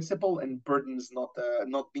substitution principle and burdens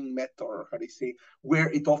not being met, or how do you say, where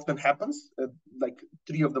it often happens. Like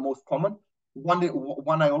 3 of the most common.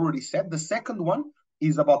 One I already said. The second one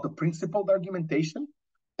is about the principled argumentation.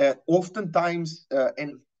 Oftentimes,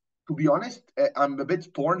 and to be honest, I'm a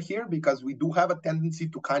bit torn here because we do have a tendency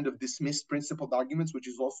to kind of dismiss principled arguments, which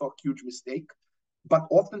is also a huge mistake. But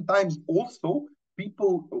oftentimes also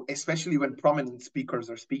people, especially when prominent speakers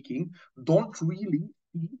are speaking, don't really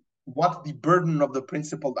see what the burden of the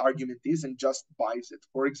principled argument is and just buys it.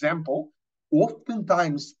 For example,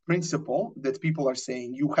 oftentimes principle that people are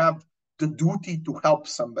saying, you have the duty to help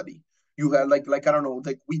somebody. You have like I don't know,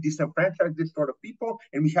 like we disenfranchise this sort of people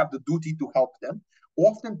and we have the duty to help them.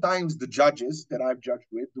 Oftentimes the judges that I've judged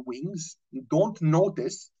with, the wings, don't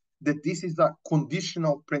notice that this is a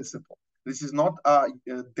conditional principle. This is not a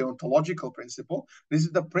deontological principle. This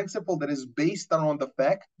is the principle that is based on the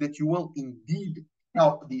fact that you will indeed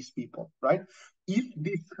help these people, right? If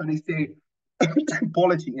this, how do you say,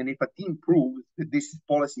 policy, and if a team proves that this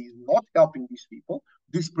policy is not helping these people,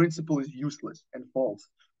 this principle is useless and false,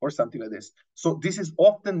 or something like this. So this is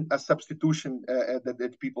often a substitution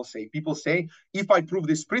that people say. People say, if I prove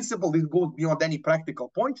this principle, this goes beyond any practical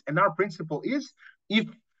point. And our principle is, if,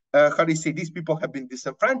 how do you say, these people have been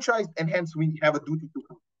disenfranchised, and hence we have a duty to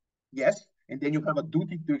help. Yes, and then you have a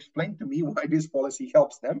duty to explain to me why this policy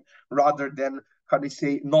helps them, rather than, how do you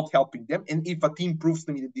say, not helping them. And if a team proves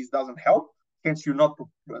to me that this doesn't help, hence you're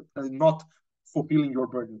not fulfilling your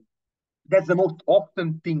burden. That's the most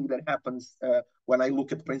often thing that happens when I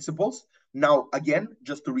look at principles. Now, again,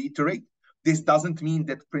 just to reiterate, this doesn't mean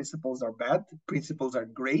that principles are bad. Principles are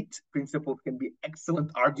great. Principles can be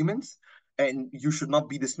excellent arguments, and you should not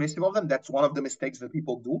be dismissive of them. That's one of the mistakes that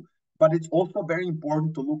people do. But it's also very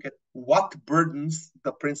important to look at what burdens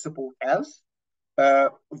the principle has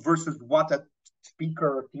versus what a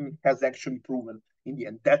speaker or team has actually proven in the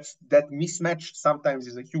end. That mismatch sometimes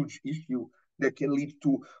is a huge issue that can lead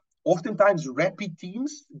to oftentimes rapid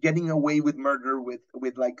teams getting away with murder, with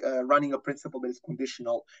like running a principle that is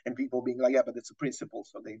conditional, and people being like, yeah, but it's a principle,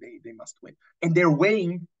 so they must win. And their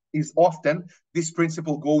weighing is often, this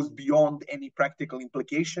principle goes beyond any practical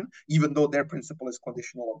implication, even though their principle is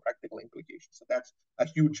conditional on practical implication. So that's a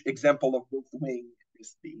huge example of both weighing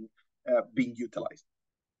is being utilized.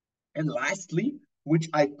 And lastly, which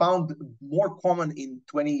I found more common in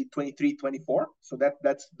 2023, 24, so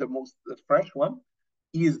that's the most fresh one,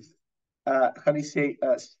 is how do you say,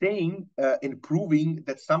 saying and proving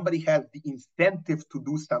that somebody has the incentive to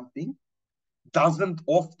do something doesn't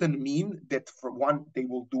often mean that, for one, they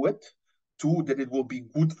will do it, two, that it will be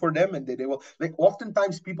good for them, and that they will, like,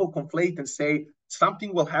 oftentimes people conflate and say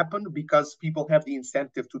something will happen because people have the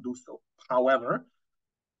incentive to do so. However,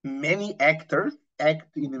 many actors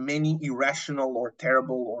act in many irrational or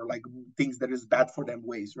terrible or like things that is bad for them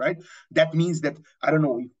ways, right? That means that, I don't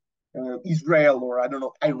know, Israel or, I don't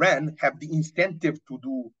know, Iran have the incentive to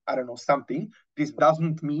do, I don't know, something. This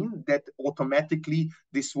doesn't mean that automatically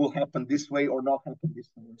this will happen this way or not happen this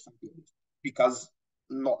way or something like this. Because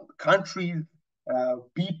not countries,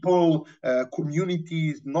 people,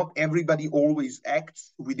 communities, not everybody always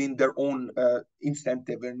acts within their own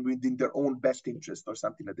incentive and within their own best interest or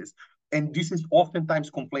something like this. And this is oftentimes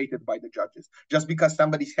conflated by the judges. Just because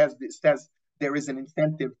somebody says there is an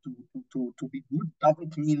incentive to be good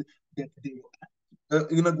doesn't mean that they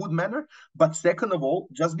act in a good manner. But second of all,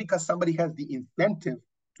 just because somebody has the incentive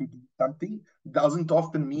to do something doesn't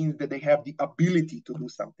often mean that they have the ability to do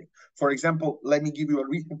something. For example, let me give you a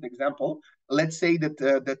recent example. Let's say that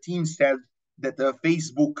the team says that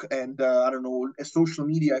Facebook and I don't know, social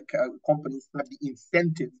media companies have the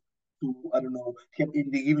incentive to, I don't know,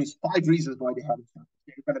 they give us 5 reasons why they have it.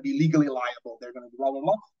 They're going to be legally liable. They're going to blah, blah,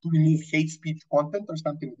 blah, to remove hate speech content or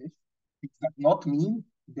something like this. It does not mean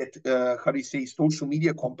that, how do you say, social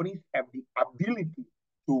media companies have the ability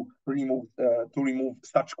to remove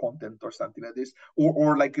such content or something like this,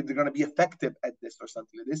 or like they're going to be effective at this or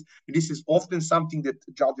something like this. This is often something that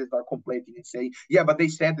judges are complaining and say, yeah, but they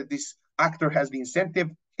said that this actor has the incentive,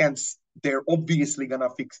 hence they're obviously going to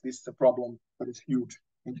fix this problem that is huge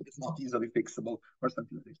and it's not easily fixable or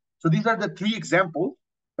something like this. So these are the 3 examples.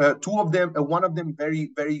 2 of them, one of them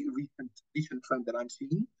very, very recent trend that I'm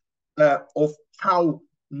seeing of how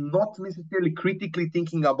not necessarily critically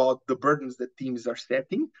thinking about the burdens that teams are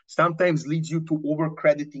setting sometimes leads you to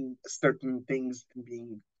over-crediting certain things and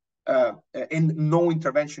being and no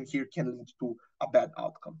intervention here can lead to a bad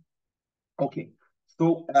outcome. Okay,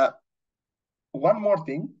 so one more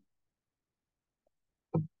thing,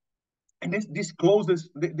 and this closes.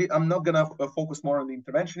 I'm not gonna focus more on the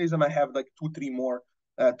interventionism. I have like two, three more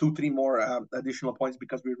additional points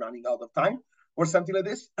because we're running out of time or something like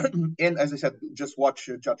this. And as I said, just watch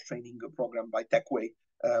a judge training program by Techway.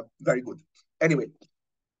 Very good. Anyway,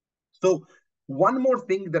 so one more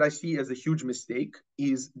thing that I see as a huge mistake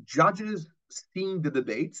is judges seeing the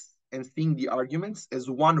debates and seeing the arguments as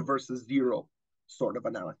 1 versus 0 sort of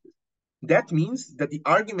analysis. That means that the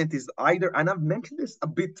argument is either, and I've mentioned this a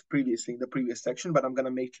bit previously in the previous section, but I'm going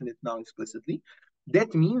to mention it now explicitly.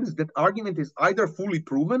 That means that argument is either fully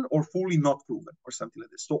proven or fully not proven or something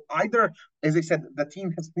like this. So either, as I said, the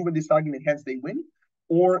team has proven this argument, hence they win,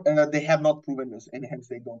 or they have not proven this, and hence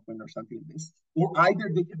they don't win or something like this. Or either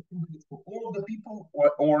they can prove it for all of the people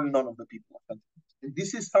or none of the people. And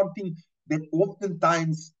this is something that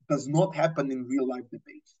oftentimes does not happen in real life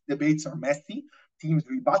debates. Debates are messy. Teams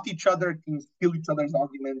rebut each other, teams kill each other's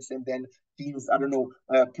arguments, and then teams, I don't know,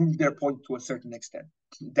 prove their point to a certain extent.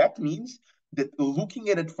 That means that looking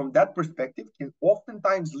at it from that perspective can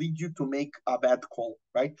oftentimes lead you to make a bad call,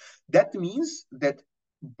 right? That means that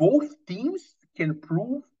both teams can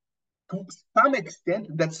prove to some extent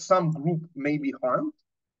that some group may be harmed.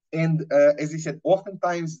 And as I said,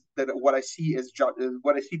 oftentimes that what I see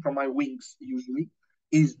from my wings usually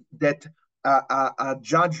is that a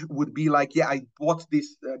judge would be like, yeah, I bought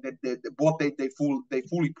this, they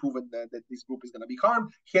fully proven that this group is going to be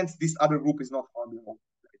harmed. Hence, this other group is not harmed at all.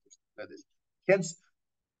 Hence,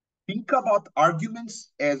 think about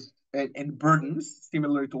arguments as and burdens,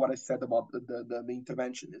 similar to what I said about the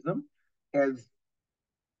interventionism, as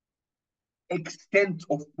extent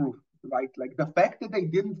of proof, right? Like the fact that they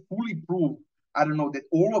didn't fully prove, I don't know, that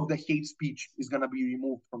all of the hate speech is going to be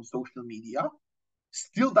removed from social media,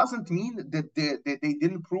 still doesn't mean that they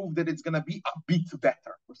didn't prove that it's going to be a bit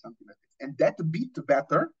better or something like this. And that bit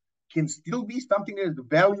better can still be something that is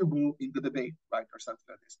valuable in the debate, right? Or something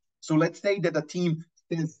like this. So let's say that a team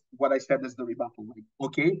says what I said as the rebuttal, like,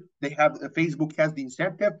 okay, they have Facebook has the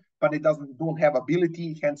incentive, but it don't have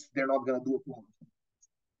ability, hence they're not going to do it well.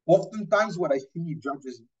 Oftentimes what I see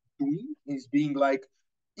judges doing is being like,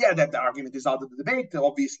 yeah, that the argument is out of the debate.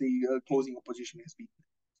 Obviously, closing opposition has been.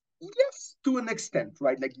 Yes, to an extent,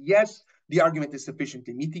 right? Like, yes, the argument is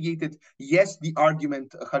sufficiently mitigated. Yes, the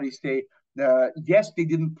argument, yes, they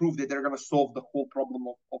didn't prove that they're going to solve the whole problem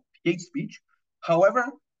of hate speech.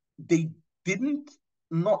 However, they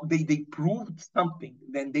proved something.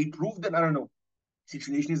 Then they proved that, I don't know,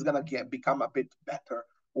 situation is going to become a bit better,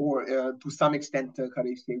 or to some extent,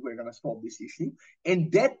 we're going to solve this issue.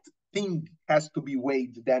 And that thing has to be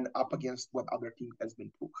weighed then up against what other team has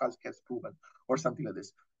proven, or something like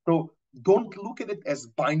this. So don't look at it as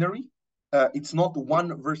binary. It's not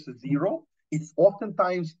 1 versus 0. It's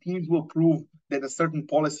oftentimes teams will prove that a certain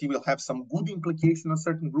policy will have some good implication on a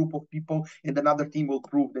certain group of people, and another team will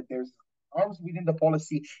prove that there's harms within the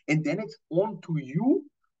policy, and then it's on to you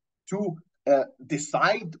to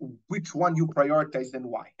decide which one you prioritize and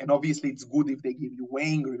why. And obviously, it's good if they give you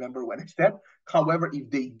weighing. Remember what I said. However, if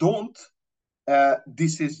they don't,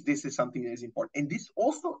 this is something that is important. And this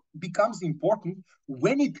also becomes important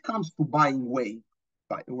when it comes to buying weighing,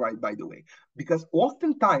 by the way, because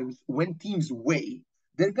oftentimes when teams weigh,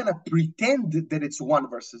 they're gonna pretend that it's 1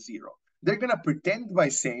 versus 0. They're gonna pretend by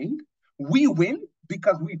saying, we win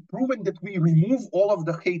because we've proven that we remove all of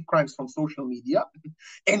the hate crimes from social media,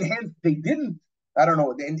 and hence they didn't, I don't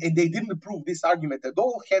know, and they didn't prove this argument at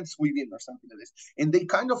all, hence we win, or something like this. And they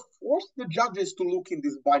kind of force the judges to look in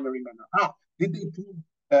this binary manner. Did they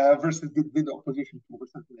prove versus did the opposition prove, or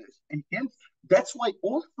something like this? And hence, that's why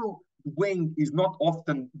also weighing is not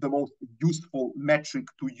often the most useful metric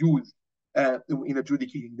to use in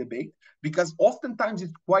adjudicating debate, because oftentimes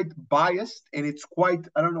it's quite biased and it's quite,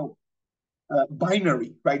 I don't know,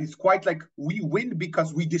 binary, right? It's quite like, we win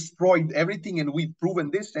because we destroyed everything and we've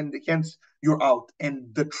proven this, and hence you're out.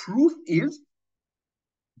 And the truth is,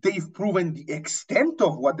 they've proven the extent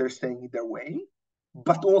of what they're saying in their way,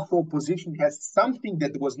 but also opposition has something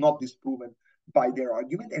that was not disproven by their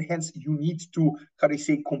argument, and hence you need to,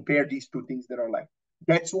 compare these two things that are like.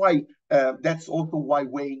 That's why. That's also why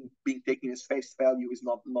weighing being taken as face value is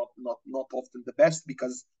not often the best,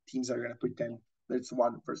 because teams are going to pretend that it's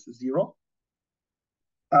 1 versus 0.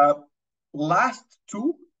 Last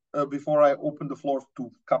two, before I open the floor to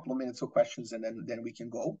a couple of minutes of questions, and then we can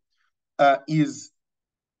go, is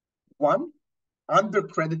one,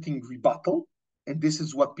 undercrediting rebuttal. And this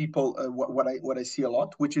is what people, what I see a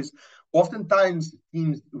lot, which is oftentimes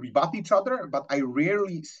teams rebut each other, but I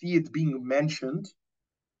rarely see it being mentioned,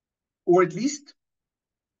 or at least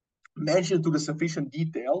mentioned to the sufficient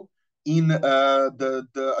detail in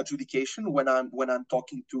the adjudication when I'm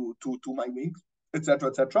talking to my wings, etc.,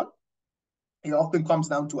 etc. It often comes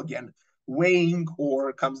down to, again, weighing,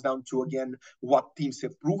 or comes down to, again, what teams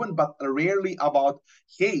have proven, but rarely about,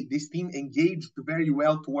 hey, this team engaged very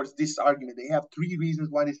well towards this argument. They have 3 reasons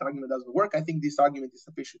why this argument doesn't work. I think this argument is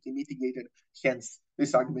sufficiently mitigated, hence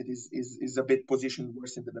this argument is a bit positioned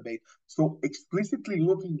worse in the debate. So explicitly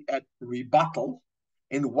looking at rebuttal,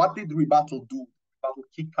 and what did rebuttal do? Rebuttal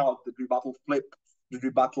kick out, did rebuttal flip, did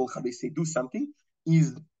rebuttal, do something,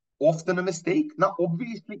 is often a mistake. Now,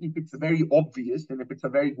 obviously, if it's very obvious, and if it's a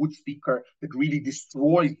very good speaker that really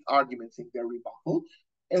destroys arguments in their rebuttal,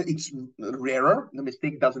 it's rarer. The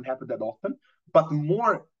mistake doesn't happen that often. But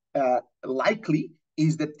more likely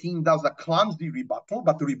is the team does a clumsy rebuttal,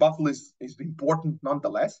 but the rebuttal is important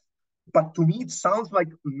nonetheless. But to me, it sounds like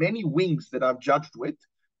many wings that I've judged with,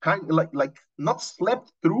 kind of like not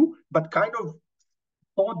slept through, but kind of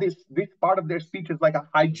saw this part of their speech as like a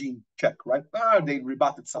hygiene check, right? They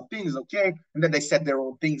rebutted some things, okay, and then they said their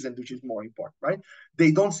own things, and which is more important, right?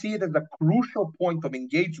 They don't see it as a crucial point of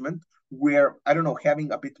engagement where, I don't know,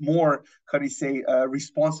 having a bit more, how do you say,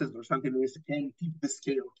 responses or something like this can tip the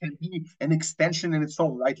scale, can be an extension in its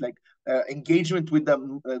own right, like engagement with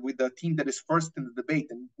the team that is first in the debate,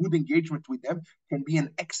 and good engagement with them can be an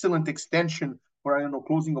excellent extension for, I don't know,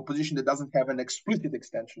 closing opposition that doesn't have an explicit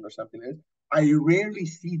extension or something like that. I rarely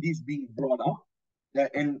see this being brought up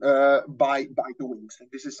by the wings. And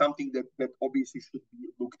this is something that obviously should be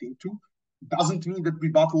looked into. Doesn't mean that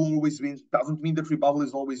rebuttal always wins. Doesn't mean that rebuttal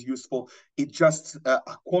is always useful. It just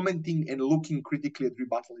commenting and looking critically at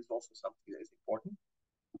rebuttal is also something that is important.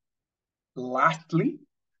 Lastly,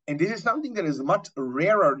 and this is something that is much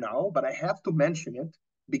rarer now, but I have to mention it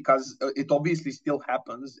because it obviously still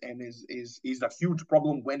happens and is a huge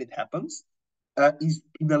problem when it happens, is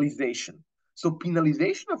penalization. So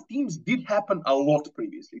penalization of teams did happen a lot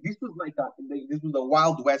previously. This was like this was the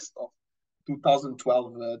Wild West of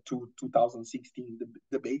 2012 to 2016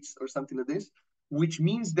 debates or something like this, which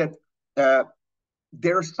means that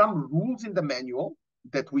there are some rules in the manual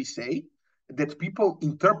that we say that people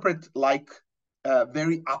interpret like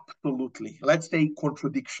very absolutely. Let's say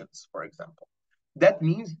contradictions, for example. That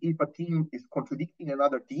means if a team is contradicting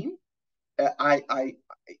another team,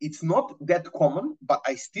 it's not that common, but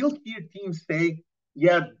I still hear teams say,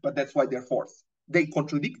 yeah, but that's why they're fourth. They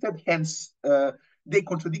contradicted, hence they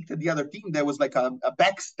contradicted the other team. There was like a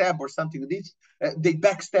backstab or something like this. They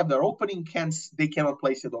backstabbed their opening, hence they cannot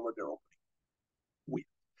place it over their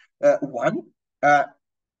opening.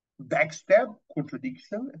 Backstab,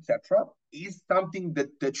 contradiction, etc., is something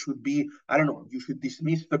that should be, I don't know, you should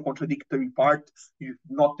dismiss the contradictory part, you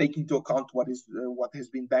should not take into account what has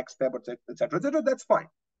been backstabbed, etc., etc. That's fine.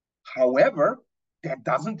 However, that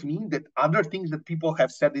doesn't mean that other things that people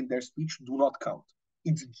have said in their speech do not count.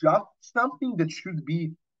 It's just something that should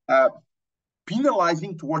be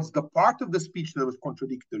penalizing towards the part of the speech that was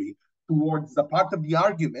contradictory, towards the part of the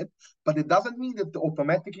argument, but it doesn't mean that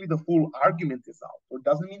automatically the full argument is out, or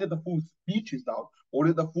doesn't mean that the full speech is out, or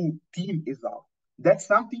that the full team is out. That's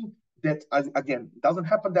something that, again, doesn't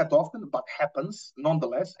happen that often, but happens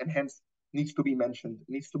nonetheless, and hence needs to be mentioned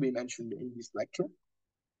in this lecture.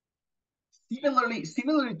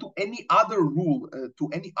 Similarly to any other rule,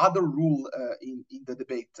 in the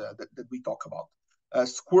debate that we talk about,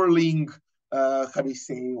 squirreling, how do you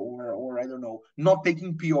say, or I don't know, not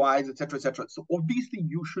taking POIs, etc., etc. So obviously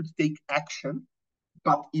you should take action,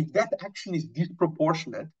 but if that action is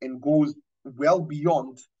disproportionate and goes well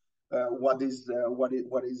beyond what is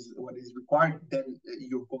required, then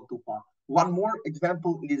you've gone too far. One more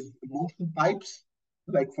example is motion types.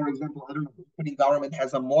 Like, for example, I don't know, the opening government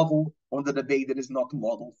has a model on the debate that is not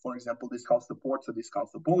modeled. For example, this House supports or this House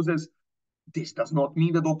opposes. This does not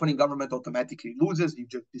mean that opening government automatically loses. You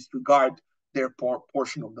just disregard their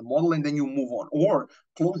portion of the model and then you move on. Or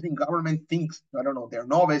closing government thinks, I don't know, they're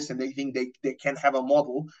novice and they think they can have a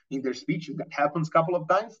model in their speech. That happens a couple of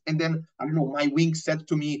times. And then, I don't know, my wing said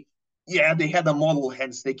to me, yeah, they had a model,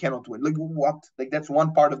 hence they cannot win. Like, what? Like, that's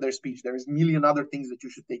one part of their speech. There is a million other things that you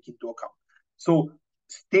should take into account. So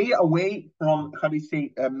stay away from, how do you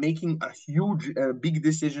say, making a huge, big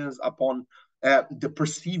decisions upon the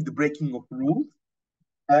perceived breaking of rules,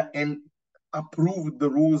 and approve the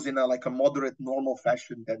rules in a moderate, normal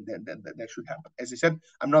fashion. That should happen. As I said,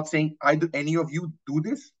 I'm not saying any of you do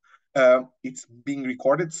this. It's being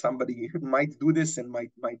recorded. Somebody might do this and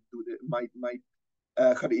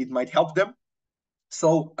it might help them.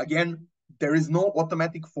 So again, there is no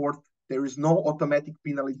automatic fourth. There is no automatic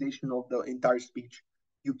penalization of the entire speech.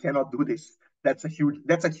 You cannot do this. That's a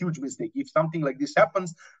huge mistake. If something like this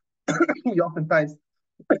happens, we oftentimes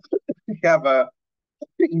have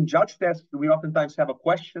in judge tests, we oftentimes have a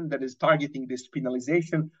question that is targeting this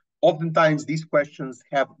penalization. Oftentimes, these questions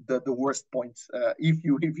have the worst points. If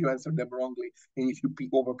you answer them wrongly, and if you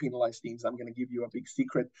over penalize teams, I'm going to give you a big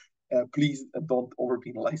secret. Please don't over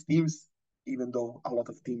penalize teams, even though a lot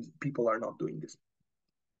of people are not doing this.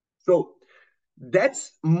 So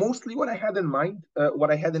That's mostly what I had in mind. What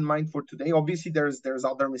I had in mind for today. Obviously, there's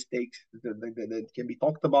other mistakes that can be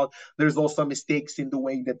talked about. There's also mistakes in the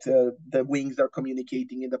way that the wings are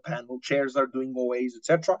communicating in the panel, chairs are doing OAs,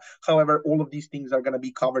 etc. However, all of these things are going to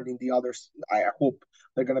be covered in the others. I hope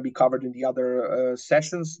they're going to be covered in the other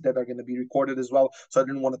sessions that are going to be recorded as well. So I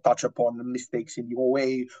didn't want to touch upon the mistakes in the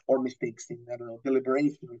OA or mistakes in, I don't know,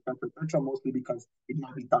 deliberation, etc. Mostly because it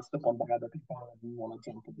might be touched upon by other people and we want to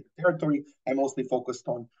jump into their territory. I'm mostly focused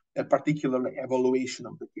on a particular evaluation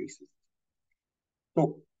of the cases.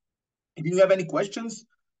 So if you have any questions,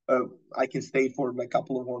 I can stay for a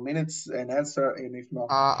couple of more minutes and answer, and if not...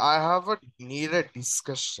 I have a needed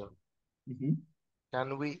discussion.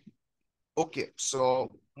 Can we? Okay,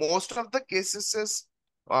 so most of the cases is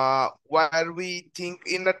where we think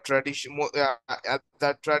in the tradition,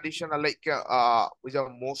 the traditional with a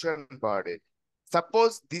motion body.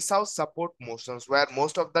 Suppose this house support motions where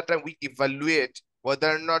most of the time we evaluate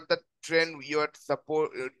whether or not the trend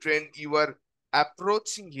you are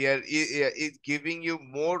approaching here is giving you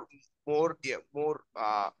more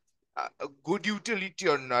good utility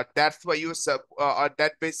or not. That's why you or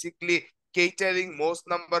that basically catering most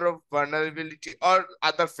number of vulnerability or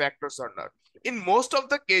other factors or not. In most of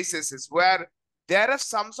the cases is where there are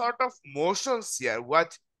some sort of motions here, where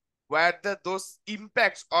those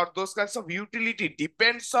impacts or those kinds of utility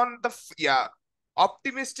depends on the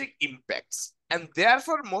optimistic impacts. And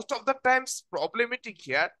therefore, most of the times problematic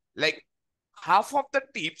here, like half of the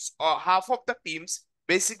teams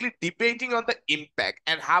basically debating on the impact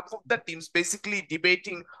and half of the teams basically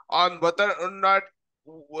debating on whether or not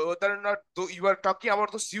you are talking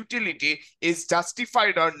about this utility is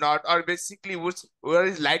justified or not, or basically where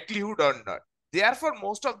is likelihood or not. Therefore,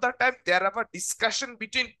 most of the time there are a discussion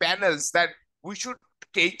between panels that we should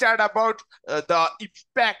cater about the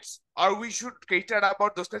impacts or we should cater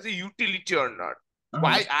about those kinds of utility or not.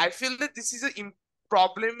 Why I feel that this is a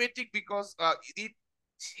problematic because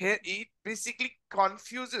it basically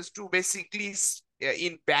confuses to basically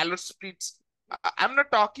in ballot splits. I'm not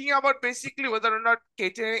talking about basically whether or not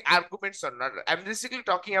catering arguments or not. I'm basically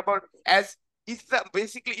talking about as it's the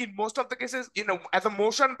basically in most of the cases, as a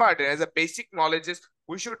motion partner, as a basic knowledge is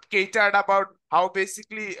we should cater about how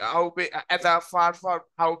basically how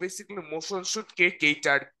basically motion should get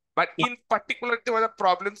catered. But in particular, the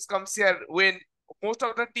problems comes here when most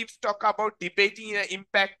of the teams talk about debating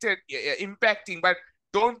impacting, but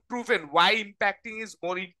don't prove why impacting is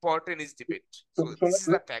more important is debate. So this is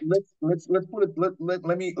the fact. Let's put it.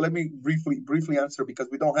 Let me briefly answer because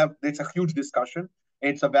we don't have. It's a huge discussion.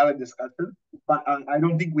 It's a valid discussion, but I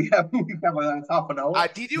don't think we have half an hour.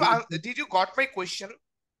 Did you got my question?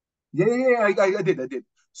 Yeah, I did.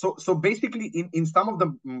 So basically, in some of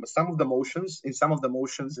the motions,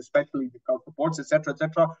 especially the crowd supports,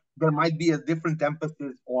 etc., there might be a different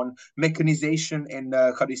emphasis on mechanization and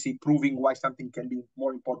how do you say, proving why something can be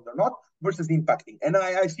more important or not versus impacting. And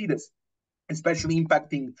I see this. Especially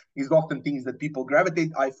impacting is often things that people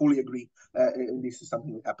gravitate. I fully agree. And this is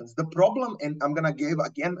something that happens. The problem, and I'm going to give,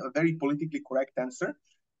 again, a very politically correct answer,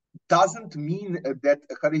 doesn't mean that,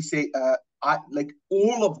 how do you say, like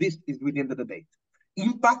all of this is within the debate.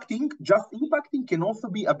 Just impacting can also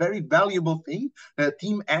be a very valuable thing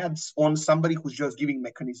team adds on somebody who's just giving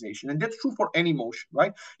mechanization. And that's true for any motion,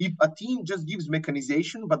 right? If a team just gives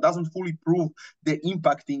mechanization but doesn't fully prove the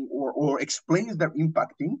impacting or explains their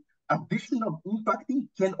impacting, additional impacting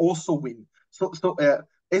can also win. So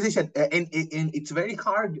as I said, and it's very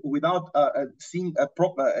hard without seeing a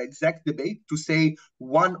proper exact debate to say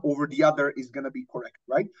one over the other is going to be correct,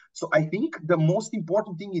 right? So I think the most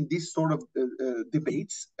important thing in this sort of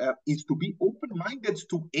debates is to be open-minded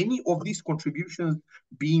to any of these contributions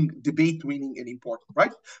being debate-winning and important,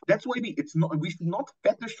 right? That's why we should not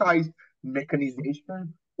fetishize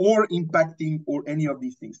mechanization or impacting or any of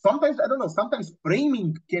these things. Sometimes, I don't know, sometimes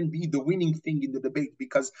framing can be the winning thing in the debate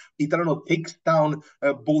because it, I don't know, takes down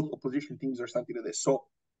both opposition teams or something like this. So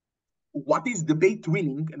what is debate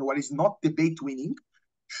winning and what is not debate winning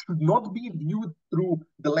should not be viewed through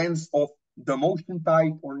the lens of the motion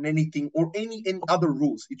type or anything or any other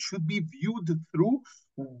rules. It should be viewed through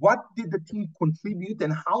what did the team contribute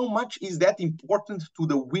and how much is that important to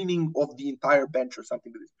the winning of the entire bench or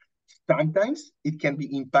something like this. Sometimes it can be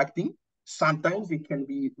impacting, sometimes it can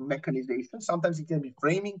be mechanization, sometimes it can be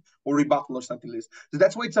framing or rebuttal or something like this. So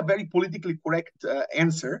that's why it's a very politically correct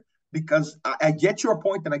answer, because I get your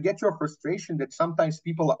point and I get your frustration that sometimes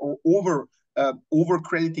people are over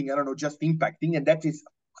crediting, I don't know, just impacting, and that is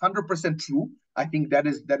 100% true. I think that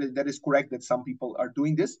is correct that some people are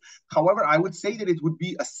doing this. However, I would say that it would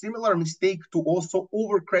be a similar mistake to also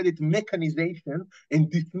over credit mechanization and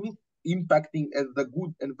dismiss impacting as the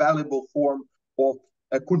good and valuable form of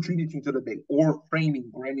contributing to the debate or framing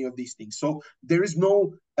or any of these things. So there is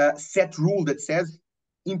no set rule that says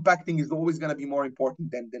impacting is always going to be more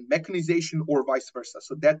important than mechanization or vice versa.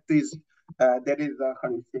 So that is how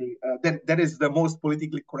you say that is the most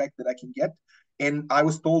politically correct that I can get. And I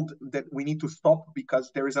was told that we need to stop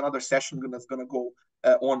because there is another session that's going to go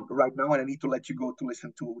on right now, and I need to let you go to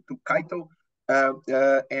listen to Kaito.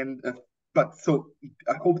 But so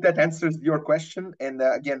I hope that answers your question. And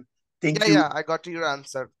again, thank you. Yeah, I got your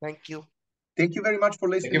answer. Thank you. Thank you very much for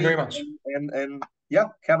listening. Thank you very much. And yeah,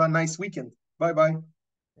 have a nice weekend. Bye bye.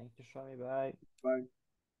 Thank you, Shami. Bye. Bye.